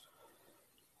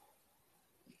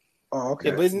 Oh, okay.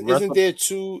 Yeah, but isn't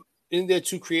there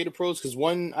two Creative Pros? Because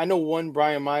I know one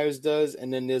Brian Myers does,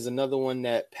 and then there's another one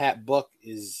that Pat Buck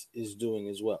is doing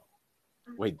as well.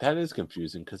 Wait, that is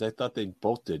confusing because I thought they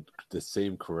both did the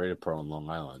same Creative Pro in Long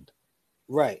Island.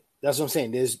 Right. That's what I'm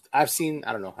saying.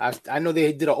 I know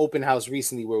they did an open house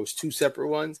recently where it was two separate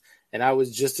ones, and I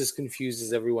was just as confused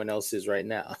as everyone else is right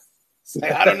now. It's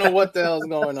like, I don't know what the hell's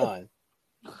going on.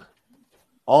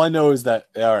 All I know is that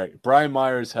Brian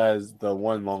Myers has the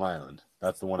one Long Island.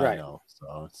 That's the one I know.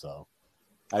 So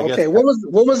I guess when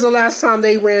was the last time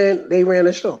they ran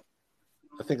a show?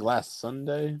 I think last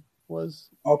Sunday was.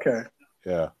 Okay.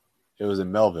 Yeah, it was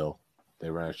in Melville. They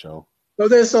ran a show.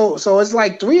 So it's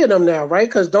like 3 of them now, right?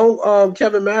 Because don't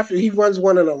Kevin Matthews, he runs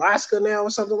one in Alaska now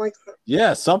or something like that.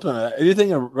 Yeah, something.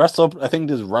 Anything Wrestle. I think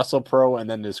there's Wrestle Pro and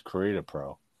then there's Creative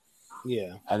Pro.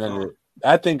 Yeah, and then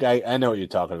I think I know what you're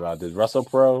talking about. There's Wrestle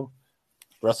Pro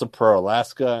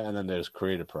Alaska, and then there's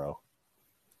Creative Pro.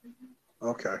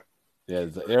 Okay. Yeah,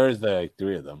 there's the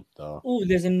 3 of them though. Oh,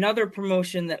 there's another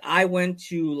promotion that I went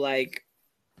to like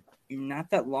not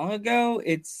that long ago.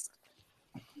 It's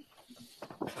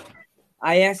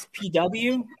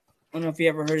ISPW. I don't know if you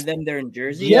ever heard of them. They're in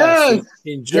Jersey. Yes,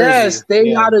 in Jersey. Yes,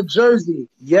 they out of Jersey.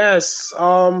 Yes.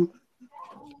 I'm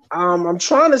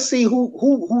trying to see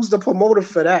who's the promoter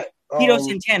for that. Tito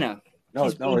Santana. No,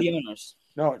 He's one of the owners.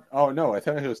 No. Oh no, I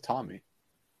thought it was Tommy.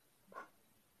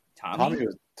 Tommy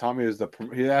was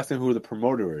he asked him who the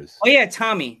promoter is. Oh yeah,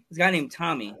 Tommy. This guy named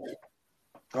Tommy.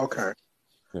 Okay.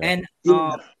 Yeah. And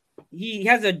he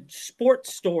has a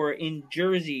sports store in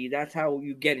Jersey. That's how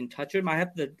you get in touch with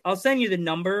him. I'll send you the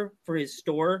number for his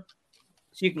store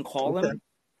so you can call him.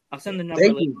 I'll send the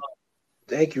number later.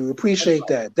 Thank you. Appreciate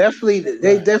that. Definitely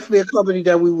a company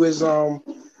that we was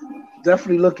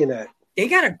definitely looking at. They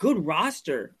got a good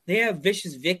roster. They have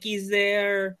Vicious Vicky's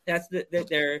there. That's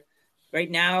they're right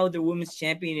now the women's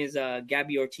champion is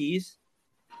Gabby Ortiz.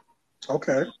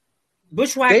 Okay.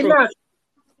 Bushwhacker.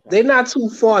 They're not too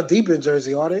far deep in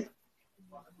Jersey, are they?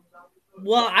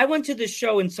 Well, I went to the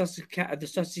show in the Sussex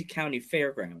County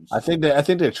Fairgrounds. I think they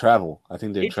travel.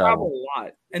 They travel a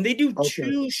lot, and they do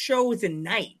 2 shows a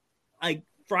night, like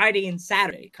Friday and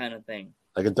Saturday, kind of thing.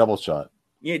 Like a double shot.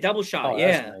 Yeah, double shot. Oh,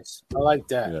 yeah, that's nice. I like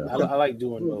that. Yeah. I like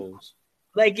doing those.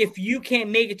 Like if you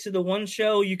can't make it to the one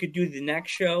show, you could do the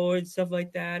next show and stuff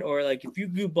like that, or like if you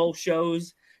do both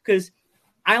shows. Because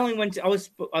I only went to I was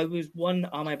one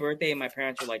on my birthday, and my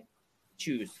parents were like,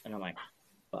 choose, and I'm like,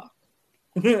 fuck.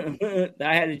 I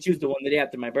had to choose the one the day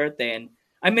after my birthday, and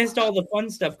I missed all the fun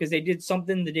stuff because they did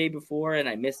something the day before, and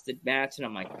I missed the match, and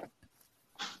I'm like,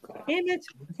 damn it!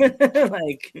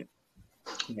 Like,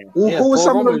 yeah. Who was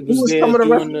some of the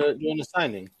doing the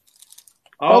signing?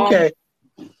 Okay.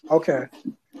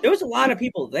 There was a lot of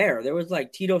people there. There was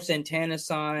like Tito Santana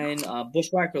sign.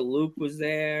 Bushwhacker Luke was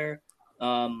there.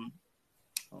 There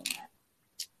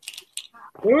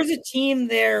was a team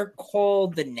there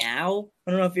called the Now.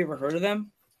 I don't know if you ever heard of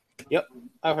them. Yep,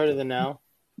 I've heard of the Now.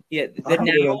 Yeah, the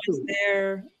Now is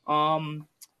there.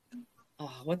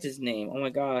 What's his name? Oh my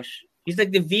gosh, he's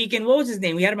like the vegan. What was his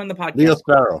name? We had him on the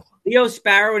podcast. Leo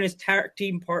Sparrow and his tag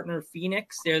team partner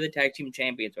Phoenix. They're the tag team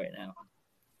champions right now.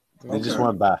 They just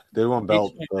went back. They won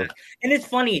belt. And it's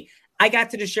funny. I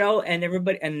got to the show and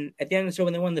everybody, and at the end of the show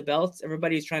when they won the belts,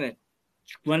 everybody's trying to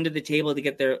run to the table to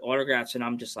get their autographs, and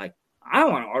I'm just like, I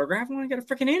don't want an autograph. I want to get a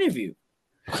freaking interview.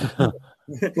 I'm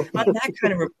that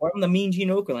kind of reporter. I'm the Mean Gene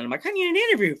Okerlund. I'm like, I need an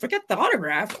interview. Forget the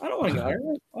autograph. I don't want to get an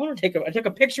autograph. I want to I took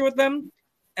a picture with them,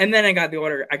 and then I got the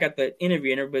order. I got the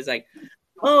interview, and everybody's like,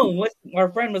 oh, what?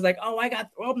 Our friend was like, oh,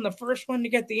 I'm the first one to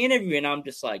get the interview, and I'm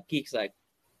just like, Geek's like,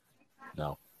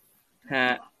 no.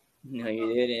 No,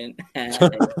 you didn't.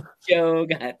 Joe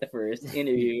got the first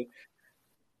interview.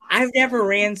 I've never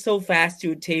ran so fast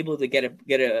to a table to get an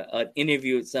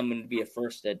interview with someone to be a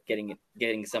first at getting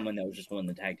someone that was just won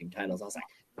the tag team titles. I was like,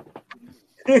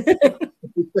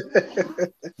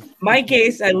 my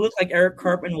case, I look like Eric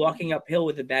Cartman walking uphill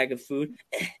with a bag of food.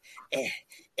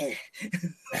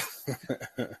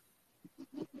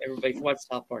 Everybody watch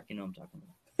South Park, you know what I'm talking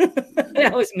about.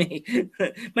 That was me.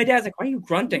 My dad's like, why are you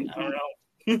grunting? I don't know.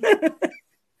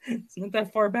 It's not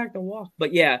that far back to walk.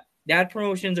 But yeah, that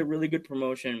promotion's a really good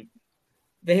promotion.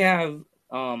 They have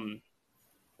the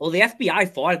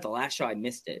FBI fought at the last show. I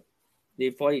missed it.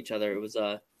 They fought each other. It was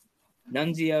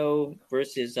Nunzio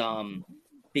versus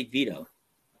Big Vito.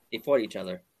 They fought each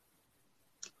other.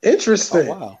 Interesting.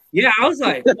 Oh, wow. Yeah, I was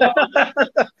like, wow.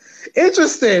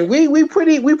 Interesting. We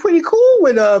pretty cool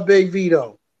with Big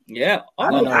Vito. Yeah,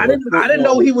 I didn't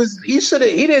know he was. He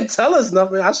didn't tell us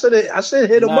nothing. I should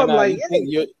hit him up like.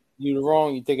 You're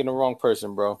wrong. You're thinking the wrong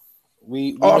person, bro.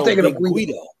 I'm thinking of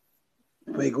Guido.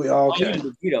 Big Guido. Okay. Big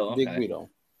Guido. Big Guido.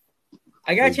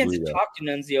 I got a chance to talk to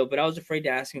Nunzio, but I was afraid to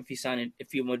ask him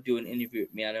if he would do an interview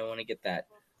with me. I don't want to get that.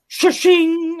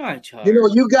 Shushing! You know,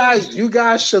 you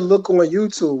guys should look on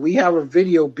YouTube. We have a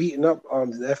video beating up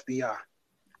on the FBI.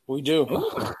 We do.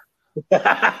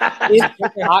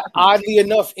 Oddly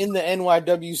enough, in the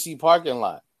NYWC parking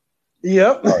lot.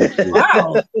 Yep.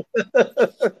 Wow.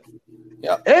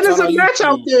 Yeah. And there's a match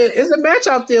out there. There's a match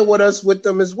out there with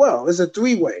them as well. It's a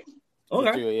 3-way.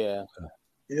 Okay. Yeah.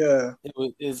 Yeah.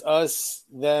 It's us,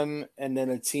 them, and then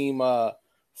a team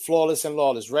Flawless and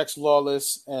Lawless. Rex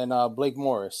Lawless and Blake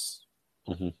Morris.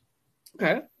 Mm-hmm.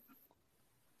 Okay.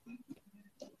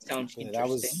 Sounds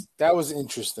interesting. That was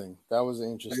interesting. That was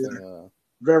an interesting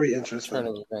very interesting turn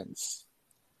of events.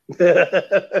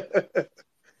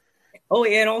 Oh,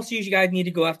 yeah, and also you guys need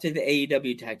to go after the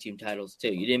AEW tag team titles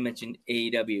too. You didn't mention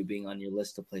AEW being on your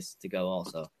list of places to go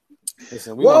also.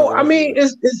 Listen, we want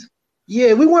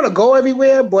to go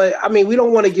everywhere, but I mean, we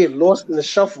don't want to get lost in the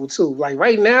shuffle too. Like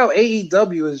right now,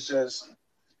 AEW is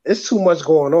it's too much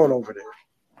going on over there.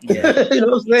 Yeah. You know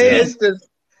what I'm saying? Yeah.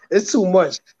 It's too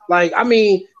much. Like, I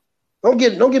mean, don't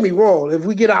get me wrong. If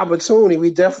we get an opportunity,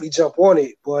 we definitely jump on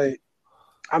it. But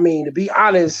I mean, to be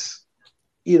honest,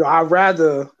 you know, I'd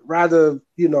rather,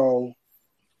 you know,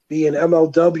 be in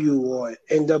MLW or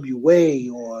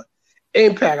NWA or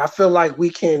Impact. I feel like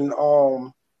we can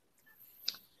turn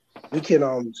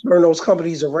those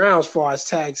companies around as far as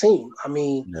tag team. I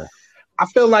mean, I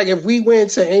feel like if we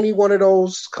went to any one of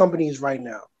those companies right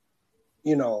now,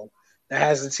 you know, that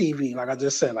has a TV, like I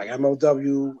just said, like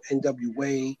MLW,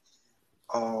 NWA,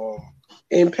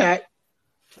 Impact,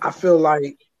 I feel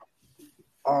like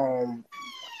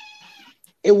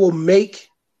it will make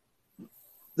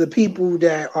the people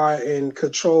that are in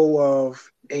control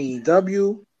of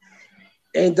AEW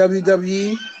and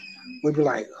WWE would be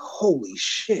like, holy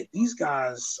shit, these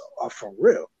guys are for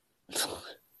real.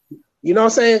 You know what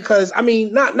I'm saying? Because I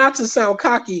mean, not to sound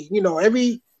cocky, you know,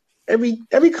 every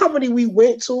company we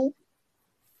went to,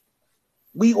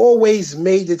 we always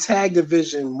made the tag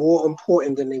division more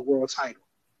important than the world title.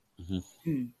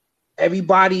 Mm-hmm.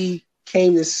 Everybody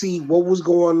came to see what was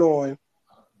going on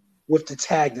with the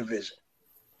tag division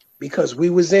because we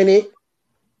was in it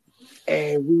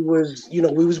and we was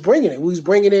bringing it. We was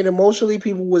bringing it emotionally.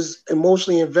 People was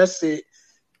emotionally invested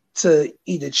to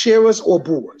either cheer us or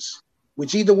boo us,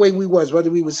 which either way we was, whether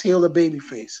we was heel or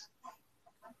babyface.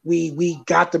 We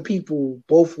got the people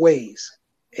both ways.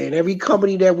 And every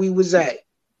company that we was at,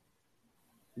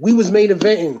 we was main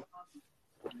eventing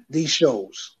these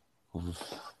shows. The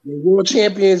World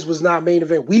Champions was not main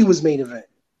event. We was main event.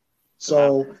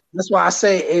 So that's why I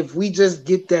say if we just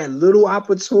get that little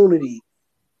opportunity,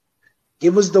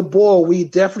 give us the ball, we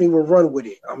definitely will run with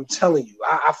it. I'm telling you.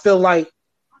 I feel like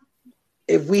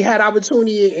if we had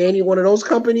opportunity in any one of those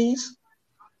companies,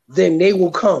 then they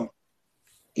will come.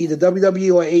 Either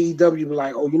WWE or AEW be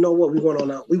like, oh, you know what? We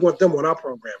want them on our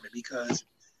programming because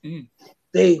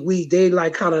they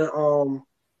like kind of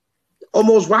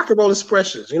almost Rock and Roll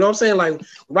Expresses. You know what I'm saying? Like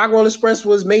Rock and Roll Express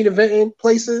was main eventing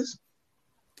places.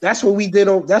 That's what we did.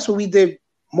 That's what we did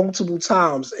multiple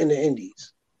times in the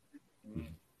Indies.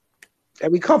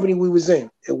 Every company we was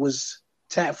in, it was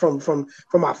from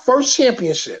our first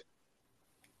championship.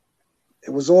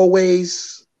 It was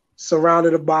always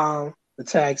surrounded by the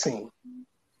tag team.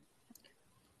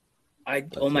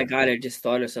 Oh my God, I just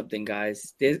thought of something,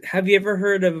 guys. Have you ever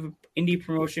heard of indie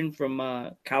promotion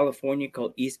from California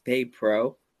called East Bay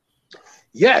Pro?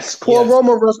 Yes, Paul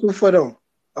Roma wrestled for them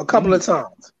a couple of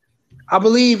times. I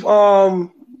believe,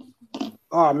 oh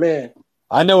man.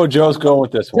 I know where Joe's going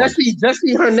with this one.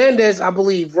 Jesse Hernandez, I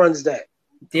believe, runs that.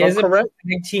 There's a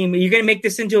team. You're going to make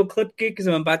this into a clip kick because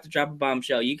I'm about to drop a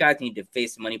bombshell. You guys need to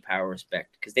face Money, Power,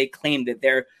 Respect because they claim that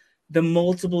they're the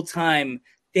multiple time.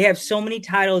 They have so many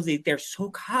titles. They're so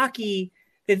cocky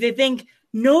that they think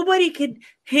nobody could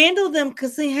handle them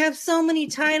because they have so many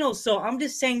titles. So I'm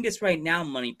just saying this right now,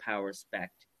 Money, Power,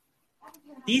 Respect.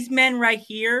 These men right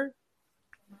here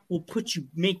will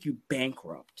make you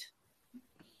bankrupt.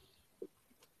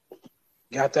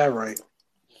 Got that right.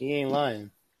 He ain't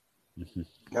lying.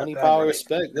 Money, Power,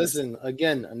 Respect. Listen,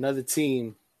 again, another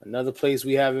team, another place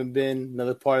we haven't been,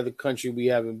 another part of the country we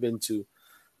haven't been to.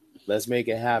 Let's make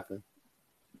it happen.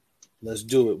 Let's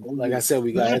do it. Like I said,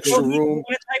 we got extra room.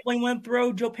 When you want to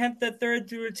throw Joe Penta third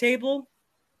through a table,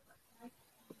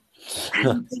 I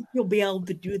don't think you'll be able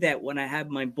to do that when I have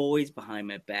my boys behind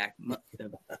my back. The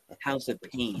House of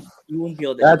Pain. You won't be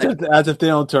able to. That's if they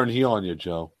don't turn heel on you,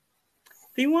 Joe.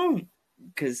 They won't,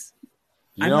 because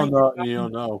you don't know. You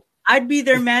don't know. I'd be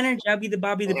their manager. I'd be the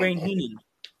Bobby the Brain Heenan,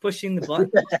 pushing the button.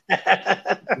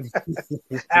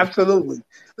 Absolutely.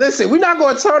 Listen, we're not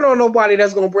going to turn on nobody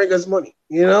that's going to bring us money.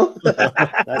 You know.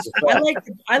 I like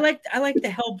to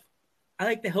help. I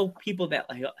like to help people that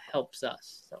helps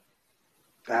us. So.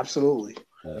 Absolutely.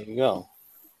 There you go.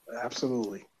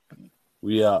 Absolutely.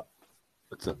 We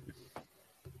what's up?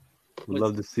 We'd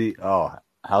love to see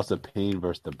House of Pain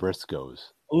versus the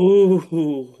Briscoes.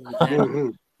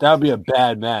 Ooh. That would be a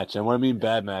bad match. And when I mean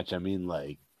bad match, I mean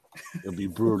like it'll be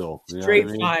brutal. You Straight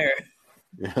know what I mean? fire.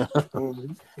 Yeah.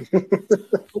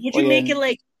 Would you make it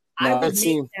like I would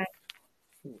team. make that?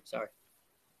 Ooh, sorry.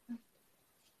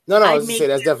 No, I I'd was to make say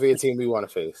that's that- definitely a team we want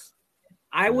to face.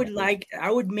 I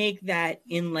would make that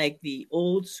in like the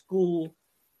old school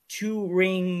 2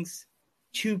 rings,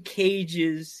 2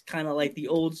 cages, kind of like the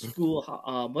old school.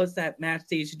 What's that match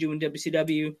they used to do in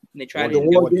WCW? And they tried The to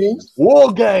War Games.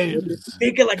 War games.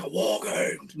 make it like a war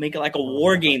games. Make it like a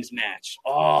war games match.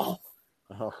 Oh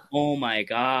my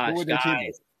gosh, Who would they team guys!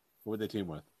 with? Who would they team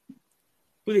with?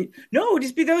 No,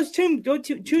 just be those two Yeah,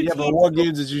 teams. but War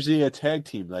Games is usually a tag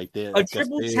team. Like they A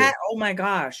triple tag. Oh my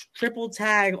gosh, triple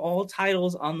tag, all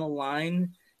titles on the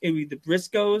line. It would be the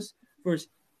Briscoes versus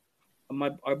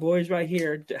our boys right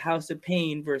here, the House of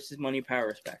Pain versus Money Power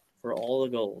Respect for all the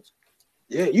gold.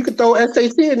 Yeah, you could throw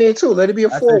SAT in there too. Let it be a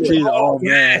 4-way. Oh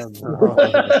man.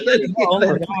 Oh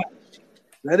my god.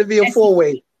 Let it be a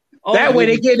 4-way. Oh, That way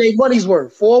they get their money's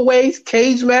worth. 4 ways,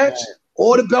 cage match,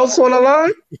 all the belts on the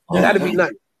line. That'd be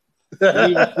nice.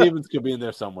 Even Stevens could be in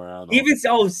there somewhere. I don't know.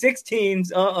 Even 6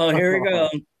 teams. Here we go.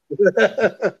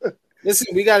 Listen,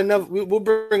 we got enough. We'll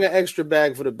bring an extra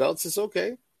bag for the belts. It's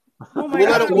okay. Oh my We'll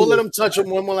god. let them touch them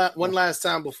one last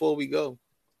time before we go.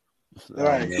 All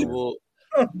right. We'll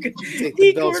Oh, take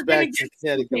the belts back to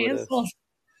Connecticut with us. canceled.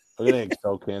 I'm gonna get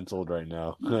so canceled right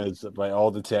now. It's by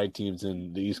all the tag teams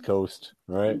in the East Coast,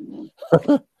 right?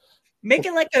 Make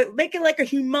it like a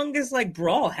humongous like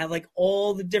brawl. Have like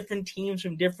all the different teams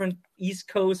from different East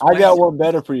Coast. I got West- one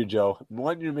better for you, Joe. I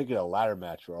want you to make it a ladder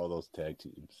match for all those tag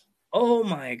teams. Oh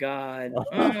my god.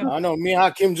 I know me and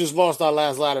Hakim just lost our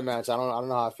last ladder match. I don't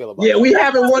know how I feel about Yeah, that. we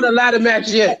haven't won a ladder match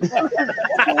yet. Make it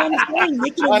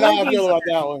a I know how I war feel games. about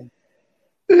that one.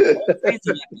 Crazy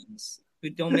weapons.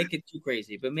 But don't make it too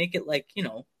crazy, but make it like,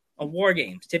 a war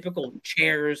games, typical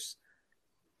chairs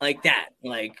like that.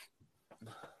 Like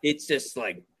it's just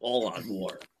like all on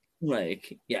war.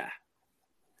 Like, yeah.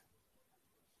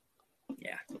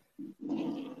 Yeah.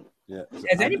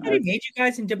 Has anybody made you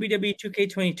guys in WWE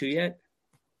 2K22 yet?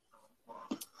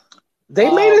 They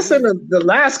made us in the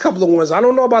last couple of ones. I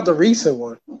don't know about the recent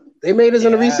one. They made us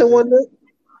in the Yeah, recent one. Nick?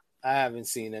 I haven't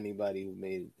seen anybody who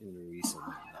made it in the recent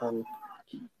one.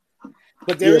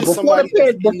 But there is Before somebody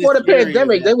before the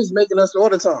pandemic, they was making us all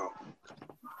the time.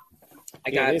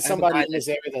 there's somebody in this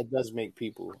area that does make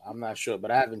people. I'm not sure, but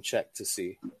I haven't checked to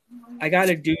see. I got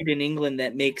a dude in England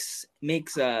that makes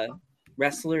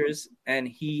wrestlers, and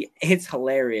it's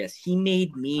hilarious. He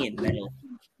made me and Metal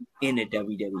in a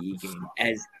WWE game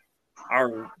as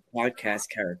our podcast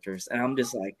characters, and I'm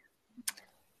just like,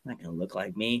 I'm not gonna look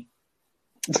like me.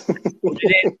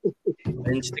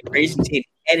 And just the crazy team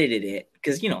edited it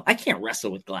because I can't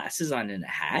wrestle with glasses on and a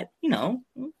hat.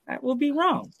 That would be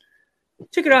wrong.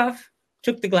 Took it off,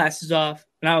 took the glasses off,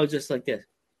 and I was just like this.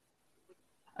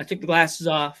 I took the glasses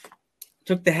off,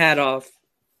 took the hat off,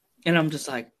 and I'm just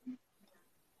like,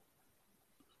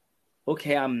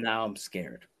 okay, I'm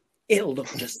scared. It'll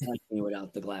look just like me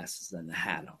without the glasses and the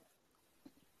hat on.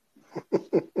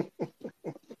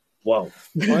 Whoa.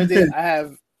 One day I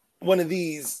have one of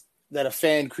these that a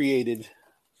fan created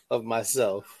of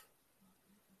myself.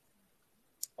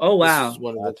 Oh wow. This is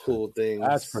one of the cool things.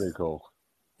 That's pretty cool.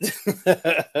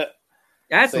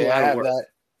 That's a lot of work. That.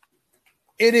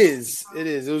 It is.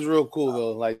 It was real cool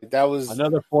though. Like that was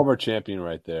Another former champion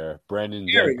right there, Brandon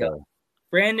There we Decker. go.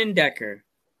 Brandon Decker.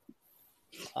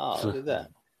 Oh, look at that.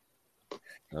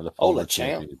 Another Oh, former the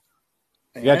champ. champion.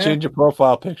 You gotta change your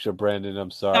profile picture, Brandon.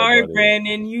 I'm sorry. Sorry, buddy.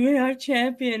 Brandon. You are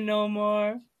champion no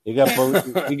more. He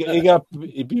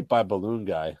beat by Balloon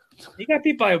Guy. He got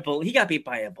beat by a balloon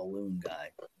guy.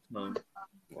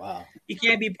 Wow. He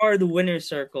can't be part of the winner's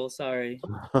circle. Sorry.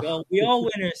 We all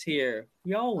winners here.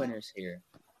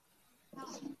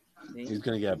 He's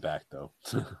gonna get it back though.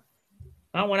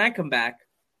 Not when I come back.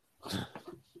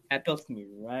 That belt's gonna be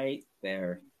right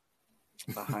there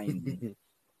behind me,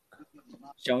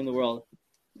 showing the world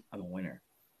I'm a winner.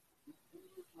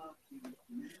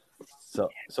 So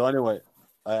anyway,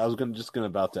 I was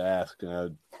about to ask.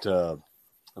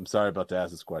 I'm sorry about to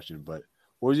ask this question, but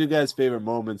what was your guys' favorite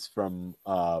moments from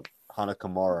Hana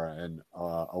Kimura and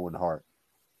Owen Hart,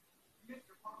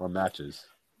 or matches?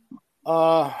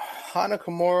 Hana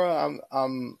Kimura,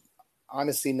 I'm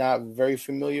honestly not very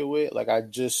familiar with. Like I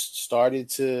just started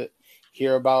to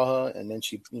hear about her, and then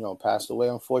she, passed away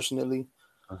unfortunately.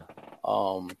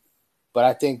 But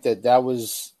I think that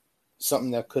was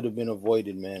something that could have been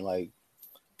avoided, man. Like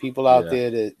people out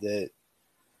there that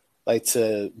like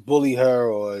to bully her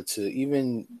or to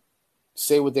even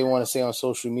say what they want to say on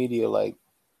social media, like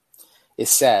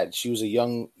it's sad. She was a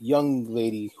young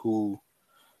lady who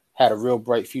had a real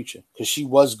bright future because she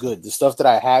was good. The stuff that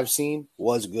I have seen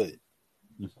was good.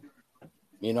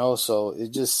 You know, so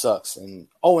it just sucks. And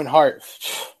Owen Hart,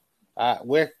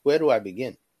 where do I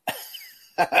begin?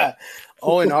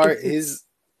 Owen Hart is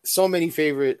so many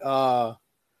favorite. I'm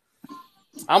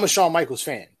a Shawn Michaels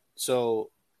fan, so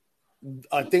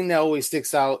a thing that always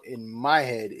sticks out in my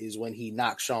head is when he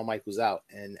knocked Shawn Michaels out.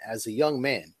 And as a young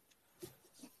man,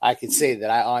 I could say that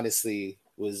I honestly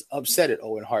was upset at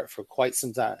Owen Hart for quite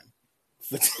some time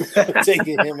for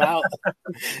taking him out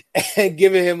and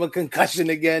giving him a concussion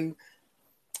again.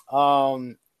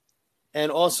 And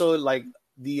also like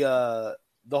the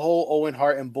whole Owen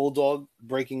Hart and Bulldog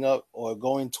breaking up or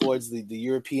going towards the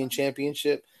European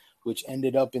Championship, which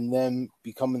ended up in them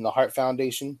becoming the Hart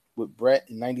Foundation with Brett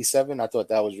in '97. I thought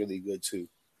that was really good too.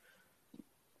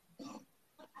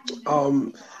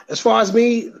 As far as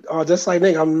me, just like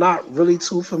Nick, I'm not really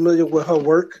too familiar with her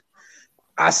work.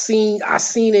 I seen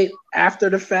it after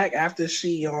the fact, after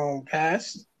she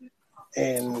passed,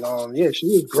 and yeah, she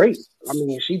was great. I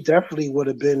mean, she definitely would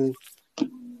have been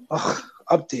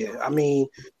up there. I mean,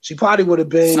 she probably would have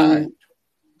been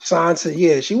signed to.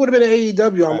 Yeah, she would have been at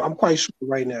AEW. I'm quite sure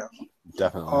right now.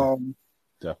 Definitely.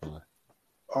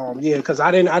 Yeah, because I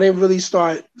didn't really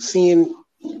start seeing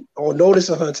or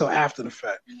noticing her until after the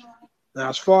fact. Now,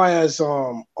 as far as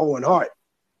Owen Hart,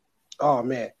 oh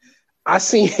man, I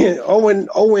seen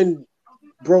Owen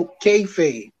broke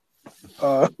kayfabe.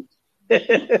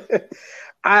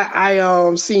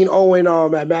 I seen Owen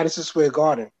at Madison Square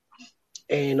Garden,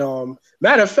 and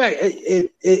matter of fact,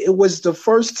 it was the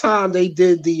first time they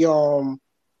did the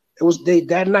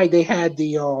that night they had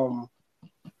the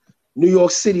New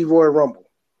York City Royal Rumble,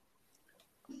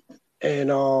 and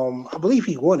I believe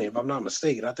he won it if I'm not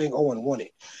mistaken. I think Owen won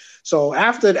it. So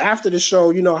after the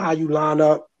show, you know how you line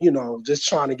up, you know, just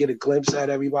trying to get a glimpse at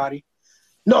everybody.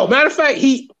 No, matter of fact,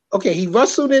 he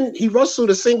wrestled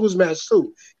a singles match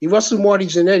too. He wrestled Marty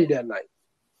Jannetty that night.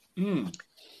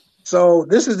 So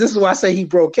this is why I say he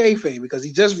broke kayfabe, because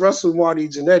he just wrestled Marty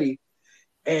Jannetty,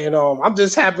 and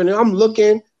I'm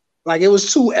looking like it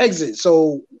was two exits.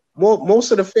 So most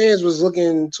of the fans was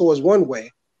looking towards one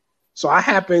way. So I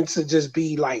happened to just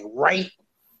be like right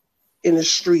in the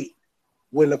street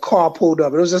when the car pulled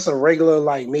up. It was just a regular,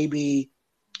 like maybe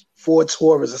Ford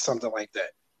Taurus or something like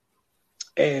that.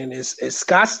 And it's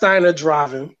Scott Steiner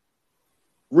driving.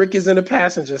 Rick is in the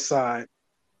passenger side.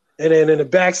 And then in the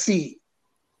back seat,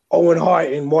 Owen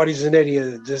Hart and Marty Jannetty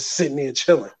are just sitting there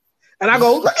chilling. And I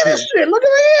go, look at this shit. Look at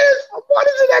this.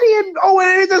 Marty Jannetty and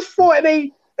Owen, they just fought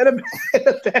in the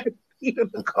back seat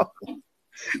of the car.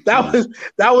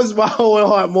 That was my Owen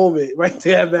Hart moment right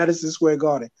there at Madison Square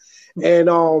Garden. And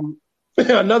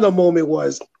another moment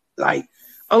was, like,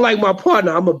 unlike my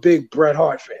partner, I'm a big Bret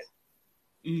Hart fan.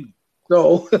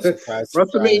 So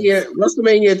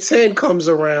WrestleMania 10 comes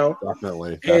around.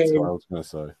 Definitely. That's what I was gonna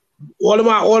say.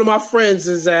 All of my friends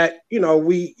is that,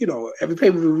 every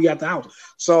pay-per-view we got the house.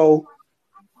 So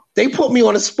they put me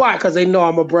on the spot because they know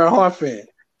I'm a Bret Hart fan.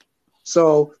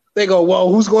 So they go, well,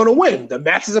 who's going to win? The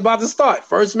match is about to start.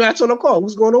 First match on the call.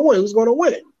 Who's going to win? Who's going to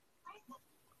win?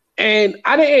 And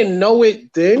I didn't know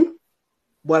it then,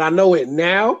 but I know it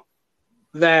now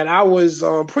that I was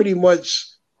pretty much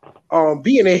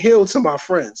being a heel to my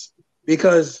friends,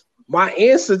 because my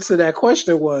answer to that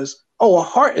question was, a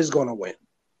Hart is going to win.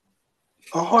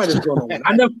 A Hart is going to win.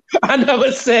 I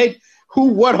never said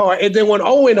what Hart. And then when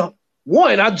Owen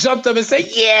won, I jumped up and said,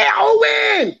 yeah,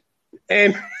 Owen.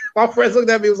 And my friends looked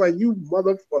at me and was like, you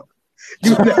motherfucker.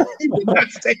 You did not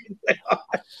say that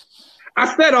Hart.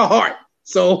 I said a Hart.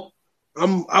 So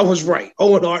I was right.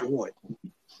 Owen Hart won.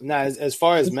 Now, as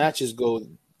far as matches go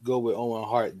with Owen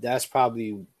Hart, that's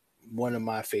probably one of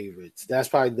my favorites. That's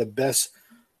probably the best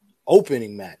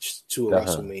opening match to a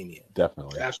WrestleMania.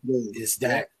 Definitely. Absolutely. It's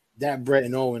that Bret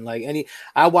and Owen.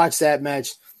 I watch that match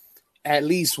at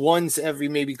least once every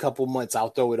maybe couple months. I'll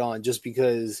throw it on just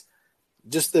because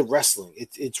just the wrestling.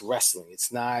 It's wrestling.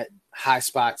 It's not high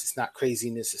spots. It's not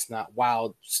craziness. It's not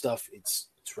wild stuff. It's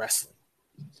wrestling.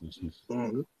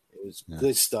 Mm-hmm. It was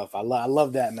good stuff. I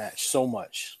love that match so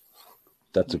much.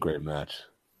 That's a great match.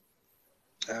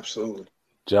 Absolutely.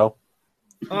 Joe?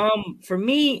 For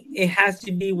me, it has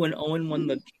to be when Owen won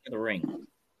the King of the Ring.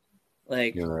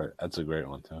 Like, you're right. That's a great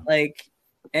one too.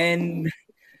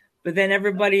 But then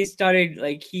everybody started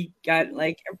he got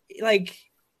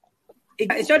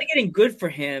it started getting good for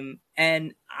him,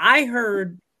 and I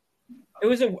heard it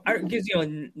was a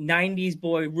 90s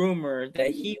boy rumor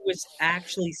that he was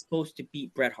actually supposed to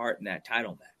beat Bret Hart in that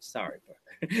title match. Sorry,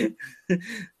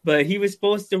 but he was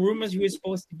supposed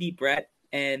to beat Bret.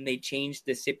 and they changed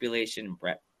the stipulation.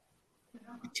 Brett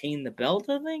retained the belt,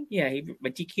 I think. Yeah, he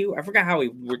DQ. I forgot how he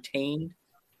retained,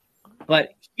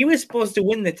 but he was supposed to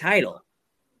win the title,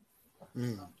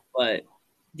 but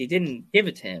they didn't give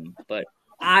it to him. But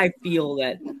I feel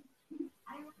that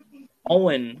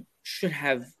Owen should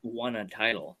have won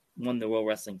the World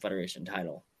Wrestling Federation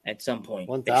title at some point.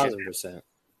 1,000%.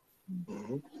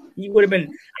 He would have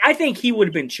been. I think he would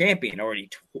have been champion already.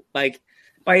 Like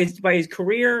by his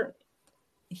career,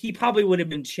 he probably would have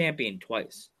been champion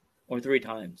twice or 3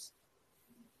 times.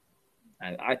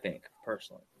 I think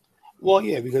personally. Well,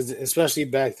 yeah, because especially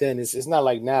back then, it's not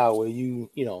like now where you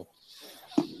know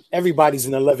everybody's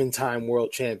an 11-time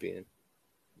world champion.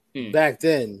 Back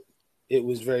then, it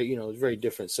was very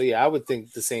different. So yeah, I would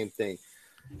think the same thing.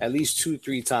 At least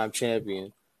 2-3-time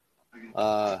champion.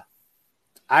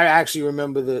 I actually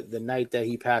remember the night that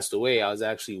he passed away. I was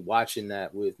actually watching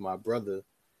that with my brother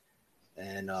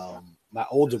and my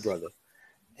older brother,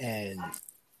 and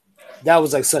that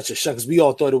was like such a shock because we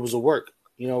all thought it was a work.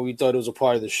 You know, we thought it was a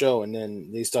part of the show, and then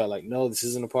they started like, no, this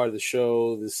isn't a part of the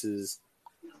show. This is,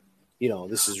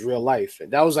 this is real life.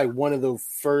 And that was like one of the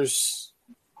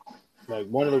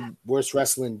worst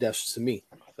wrestling deaths to me.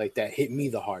 Like that hit me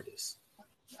the hardest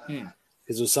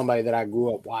because it was somebody that I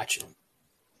grew up watching.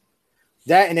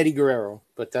 That and Eddie Guerrero,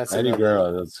 but that's Eddie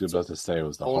Guerrero. That's about to say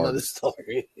was the hardest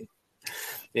story.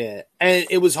 Yeah, and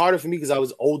it was harder for me because I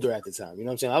was older at the time. You know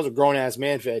what I'm saying? I was a grown ass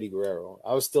man for Eddie Guerrero.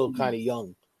 I was still kind of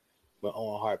young when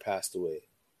Owen Hart passed away,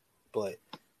 but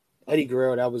Eddie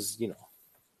Guerrero, that was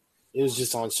it was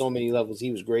just on so many levels.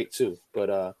 He was great too,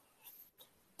 but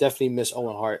definitely miss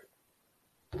Owen Hart.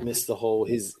 Miss the whole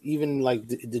even like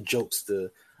the jokes.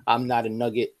 I'm not a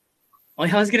nugget. Oh,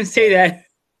 I was gonna say that.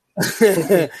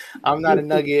 I'm not a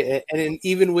nugget, and then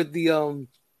even with the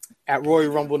at Royal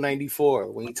Rumble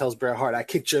 '94 when he tells Bret Hart, "I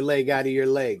kicked your leg out of your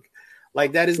leg,"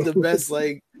 like that is the best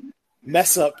like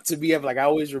mess up to be ever. Like I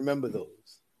always remember those.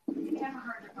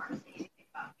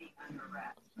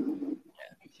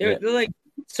 They're like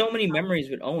so many memories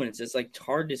with Owen. It's just like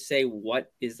hard to say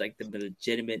what is like the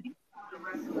legitimate.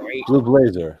 Right? Blue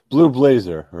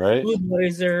Blazer, right? Blue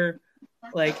Blazer.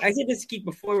 Like I said this Geek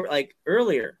before, like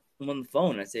earlier. On the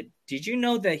phone, I said, "Did you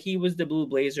know that he was the Blue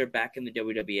Blazer back in the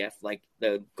WWF, like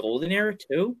the Golden Era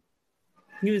too?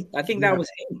 He was. I think that was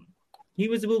him. He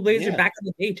was the Blue Blazer back in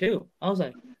the day too." I was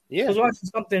like, I was watching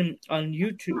something on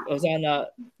YouTube. I was on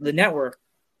the network,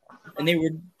 and they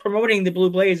were promoting the Blue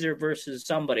Blazer versus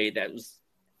somebody that was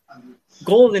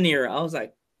Golden Era. I was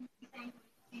like,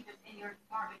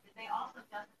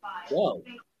 "Whoa,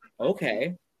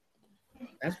 okay,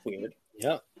 that's weird."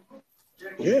 Yep.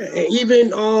 Yeah, and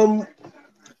even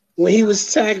when he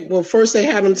was tagged, first they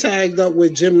had him tagged up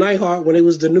with Jim Neidhart when it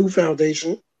was the New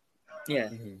Foundation. Yeah.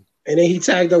 And then he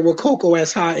tagged up with Coco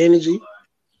as High Energy.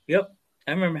 Yep.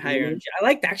 I remember Higher Energy.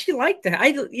 I actually liked that.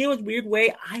 It's weird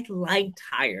way, I liked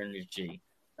Higher Energy.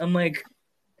 I'm like,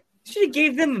 should have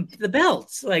gave them the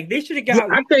belts. Like they should have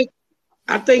got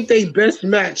I think their best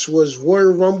match was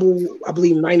Royal Rumble, I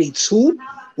believe 92,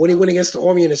 when he went against the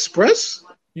Orient Express.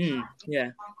 Yeah.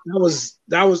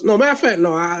 That was no matter of fact.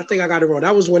 No, I think I got it wrong.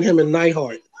 That was when him and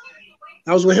Neidhart.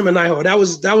 That was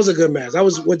a good match. That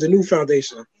was with the New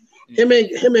Foundation. Him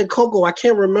and Coco. I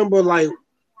can't remember like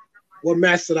what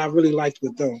match that I really liked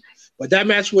with them, but that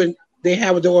match when they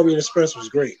had with the Orient Express was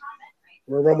great.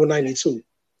 Royal Rumble '92.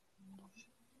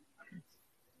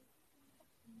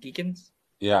 Deacons.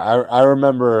 Yeah, I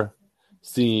remember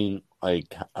seeing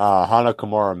like Hana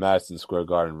Kimura Madison Square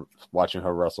Garden, watching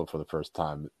her wrestle for the first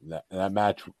time. That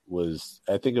match was,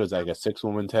 I think it was like a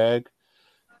 6-woman tag.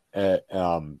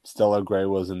 Stella Gray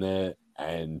was in it,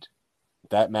 and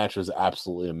that match was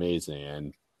absolutely amazing.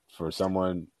 And for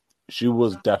someone, she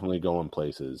was definitely going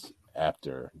places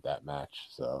after that match.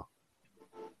 So,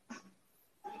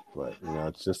 but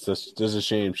it's just a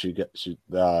shame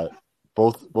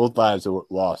both guys were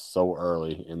lost so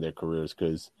early in their careers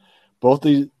because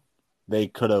they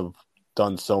could have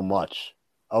done so much.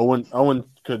 Owen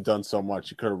could have done so much.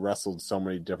 He could have wrestled so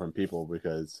many different people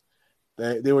because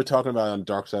they were talking about on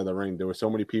Dark Side of the Ring. There were so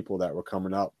many people that were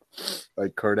coming up,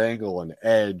 like Kurt Angle and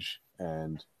Edge,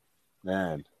 and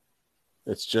man,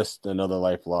 it's just another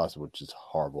life lost, which is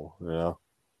horrible,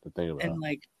 to think about. And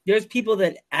like, there's people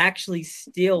that actually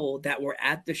still that were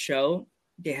at the show.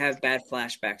 They have bad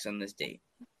flashbacks on this date,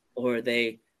 or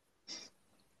if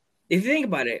you think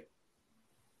about it.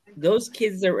 Those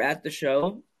kids that were at the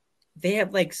show, they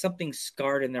have like something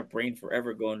scarred in their brain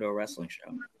forever going to a wrestling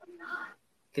show.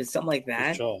 Because something like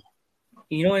that,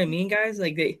 you know what I mean, guys?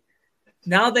 Like they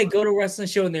go to a wrestling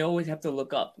show and they always have to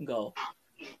look up and go,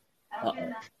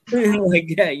 uh-oh. Like,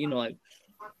 yeah,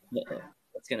 uh-oh.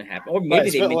 what's gonna happen. Or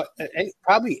maybe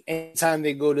probably anytime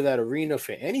they go to that arena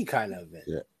for any kind of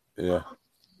event. Yeah.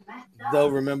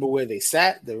 They'll remember where they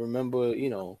sat. They'll remember,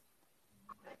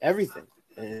 everything.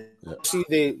 And see,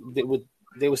 they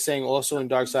were saying also in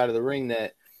Dark Side of the Ring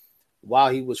that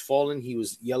while he was falling, he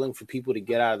was yelling for people to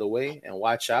get out of the way and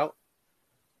watch out.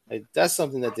 Like, that's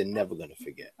something that they're never gonna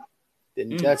forget.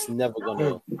 That's never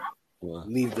gonna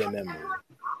leave their memory.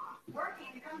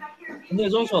 And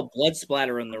there's also a blood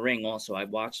splatter in the ring. Also, I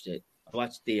watched it. I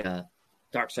watched the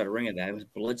Dark Side of the Ring of that. It was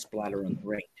blood splatter in the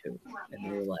ring too, and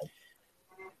they were like,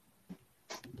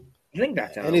 I think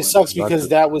that's how. And it sucks because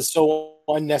that was so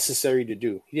unnecessary to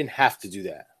do. He didn't have to do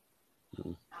that.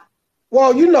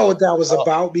 Well, you know what that was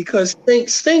about because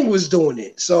Sting was doing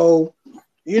it. So,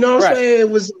 you know what I'm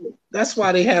saying? That's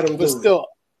why they had him do it. But still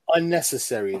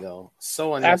unnecessary, though.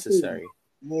 So unnecessary.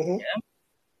 Mm-hmm. Yeah.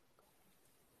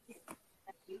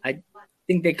 I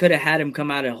think they could have had him come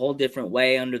out a whole different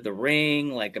way under the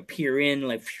ring, like appear in,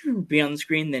 like be on the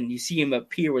screen. Then you see him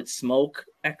appear with smoke.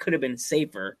 That could have been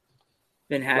safer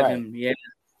than have him. Yeah.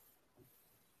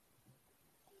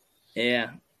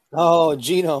 Yeah. Oh,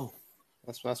 Gino.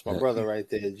 That's my brother right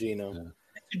there, Gino.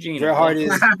 Yeah. Gino. Bret Hart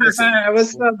is.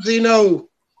 What's up, Gino?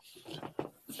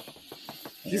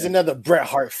 He's another Bret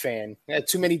Hart fan. I had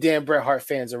too many damn Bret Hart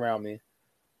fans around me.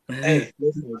 Hey,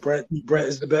 listen, Bret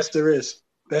is the best there is.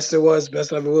 Best there was,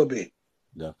 best ever will be.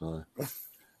 Definitely.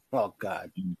 Oh,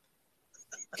 God.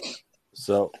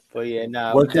 So, but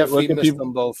yeah, we definitely missed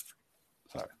them both.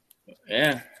 Sorry.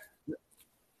 Yeah.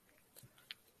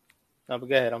 No, but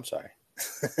go ahead. I'm sorry.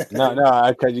 No,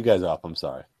 I cut you guys off. I'm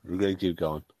sorry. We're gonna keep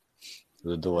going.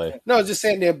 The delay. No, just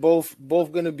saying they're both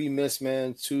gonna be missed,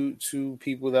 man. Two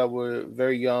people that were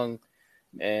very young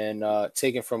and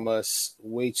taken from us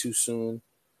way too soon.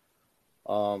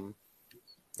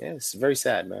 Yeah, it's very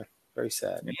sad, man. Very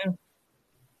sad. Yeah.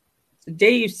 The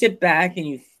day you sit back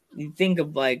and you think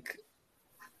of like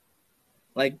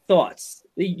thoughts.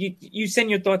 You send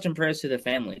your thoughts and prayers to the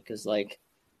family because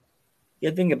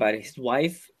you think about it. His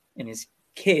wife and his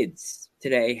kids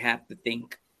today have to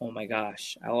think, oh my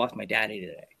gosh, I lost my daddy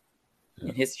today. Yeah.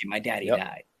 In history, my daddy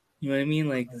died. You know what I mean?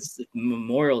 Like, this is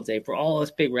Memorial Day for all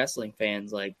us big wrestling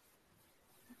fans. Like,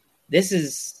 this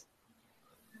is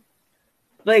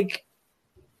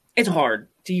it's hard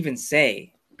to even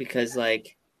say because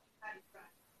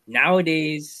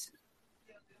nowadays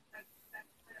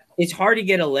it's hard to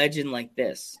get a legend like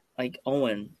this, like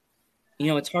Owen.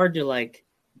 It's hard to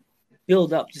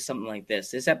build up to something like this.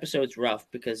 This episode's rough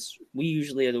because we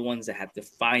usually are the ones that have to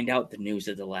find out the news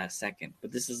at the last second.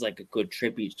 But this is a good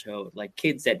tribute show. Like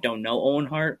kids that don't know Owen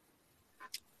Hart,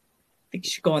 I think you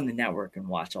should go on the network and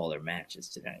watch all their matches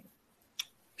tonight.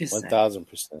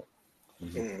 1,000%.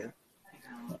 Mm-hmm.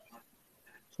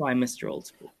 That's why Mr. Old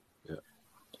School. Yeah.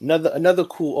 Another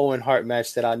cool Owen Hart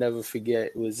match that I'll never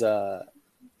forget was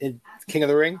in King of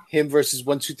the Ring, him versus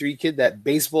 1-2-3 Kid, that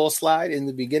baseball slide in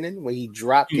the beginning where he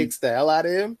drop kicks the hell out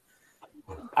of him.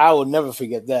 I will never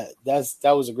forget that.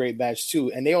 That was a great match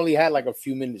too. And they only had a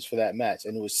few minutes for that match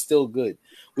and it was still good,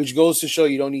 which goes to show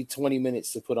you don't need 20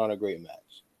 minutes to put on a great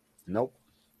match. Nope.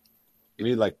 You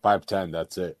need 5-10.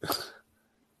 That's it.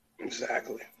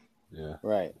 Exactly. Yeah.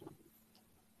 Right.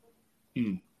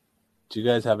 Do you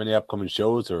guys have any upcoming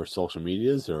shows or social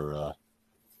medias or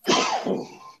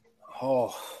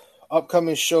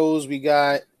upcoming shows, we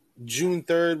got June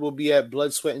 3rd. We'll be at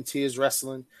Blood, Sweat, and Tears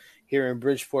Wrestling here in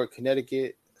Bridgeport,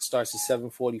 Connecticut. It starts at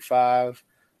 7:45.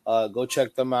 Go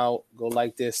check them out. Go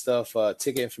like their stuff.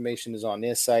 Ticket information is on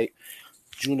their site.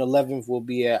 June 11th, we'll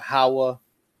be at Howard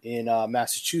in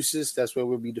Massachusetts. That's where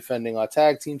we'll be defending our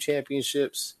tag team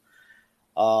championships.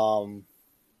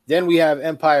 Then we have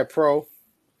Empire Pro,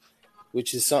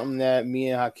 which is something that me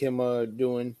and Hakim are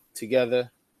doing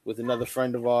together with another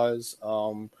friend of ours.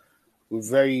 We're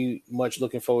very much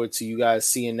looking forward to you guys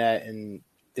seeing that and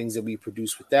things that we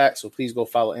produce with that. So please go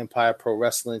follow Empire Pro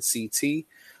Wrestling CT.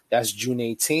 That's June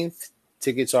 18th.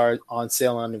 Tickets are on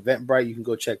sale on Eventbrite. You can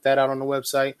go check that out on the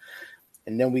website.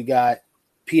 And then we got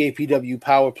PAPW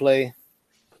Power Play,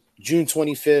 June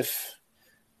 25th.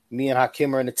 Me and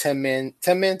Hakim are in a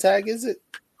 10-man tag, is it?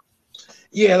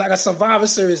 Yeah, like a Survivor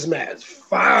Series match.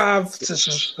 5 to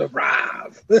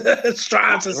survive.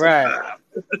 Strive to survive.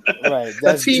 Right.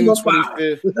 That's June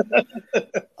 25th.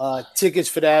 Tickets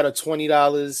for that are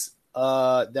 $20.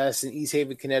 That's in East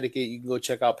Haven, Connecticut. You can go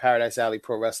check out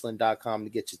ParadiseAlleyProWrestling.com to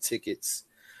get your tickets.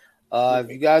 If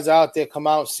you guys are out there, come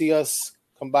out, see us,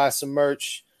 come buy some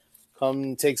merch,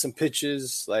 come take some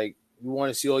pictures. We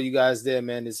want to see all you guys there,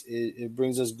 man. It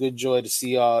brings us good joy to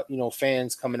see our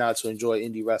fans coming out to enjoy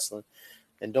indie wrestling.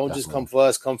 And don't just come for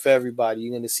us, come for everybody.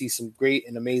 You're going to see some great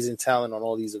and amazing talent on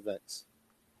all these events.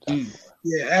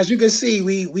 Yeah, as you can see,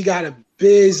 we got a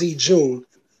busy June.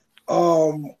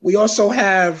 We also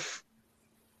have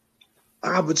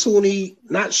opportunity,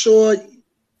 not sure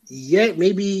yet,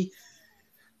 maybe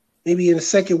in the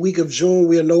second week of June,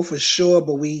 we'll know for sure,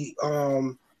 but we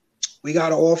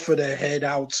got an offer to head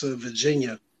out to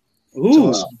Virginia.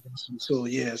 Ooh. So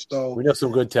yeah, so we know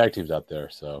some good tag teams out there.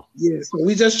 So yeah, so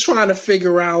we just trying to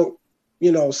figure out,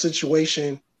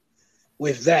 situation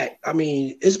with that. I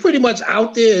mean, it's pretty much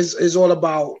out there. It's all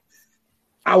about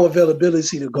our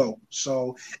availability to go.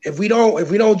 So if we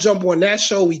don't jump on that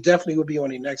show, we definitely will be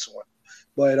on the next one.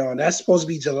 But that's supposed to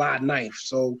be July 9th.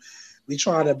 So we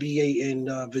try to be in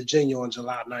Virginia on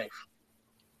July 9th.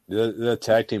 The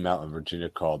tag team out in Virginia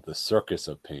called the Circus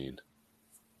of Pain.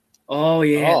 Oh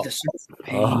yeah, the Circus of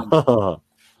Pain.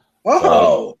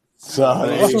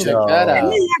 Check that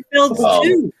out.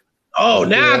 Oh,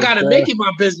 now I gotta make it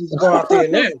my business to go out there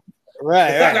now.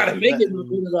 Right. I gotta make it my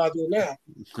business out there now.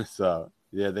 So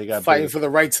yeah, they got fighting for the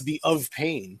right to be of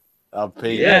pain. Of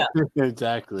pain. Yeah.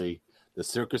 Exactly. The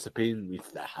Circus of Pain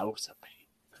meets the House of Pain.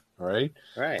 All right?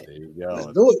 Right. There you go.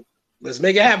 Let's do it. Let's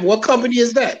make it happen. What company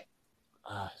is that?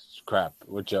 Crap.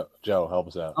 What Joe, help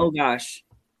us out. Oh gosh.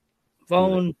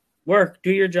 Phone work.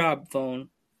 Do your job, phone.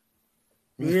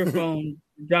 Do your phone.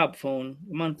 Job phone.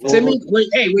 Come on, phone. Send me,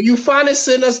 when you find it,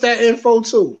 send us that info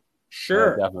too.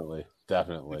 Sure. Yeah,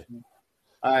 definitely.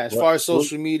 All right. As far as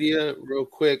social media, real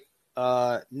quick,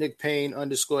 Nick Payne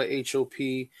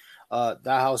 _HOP, The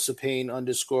House of Pain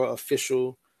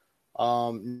 _official,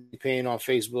 Nick Payne on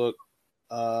Facebook,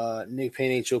 Nick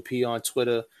Payne HOP on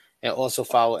Twitter, and also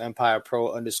follow Empire Pro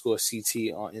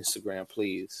 _CT on Instagram,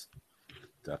 please.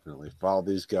 Definitely follow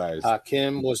these guys.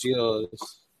 Kim, what's yours?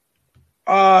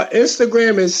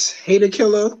 Instagram is Hater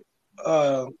Killer,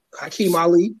 Hakeem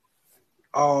Ali.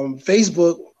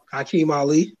 Facebook, Hakeem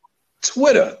Ali.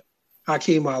 Twitter,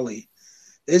 Hakeem Ali.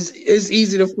 It's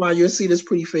easy to find. You'll see this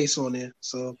pretty face on there.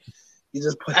 So you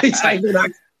just type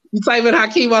in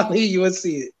Hakeem Ali, you will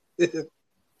see it.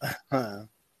 All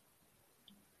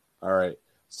right.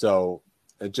 So,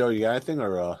 Joe, you got anything,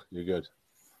 or you're good?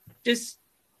 Just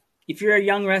if you're a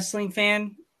young wrestling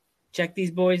fan, check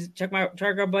these boys, check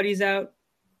our buddies out,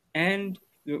 and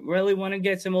you really want to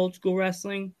get some old school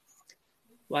wrestling,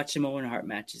 watch some Owen Hart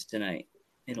matches tonight.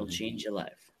 It'll change your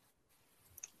life.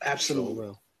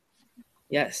 Absolutely.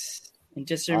 Yes. And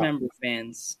just remember,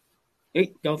 fans.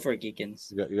 Hey, go for it,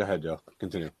 Geekins. Go ahead, Joe.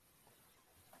 Continue.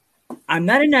 I'm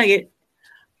not a nugget.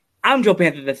 I'm Joe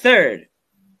Panther III.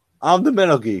 I'm the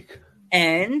Metal Geek.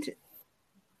 And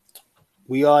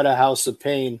we are the House of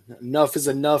Pain. Enough is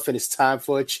enough, and it's time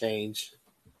for a change.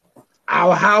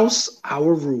 Our house,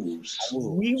 our rules.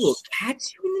 We will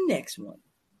catch you in the next one.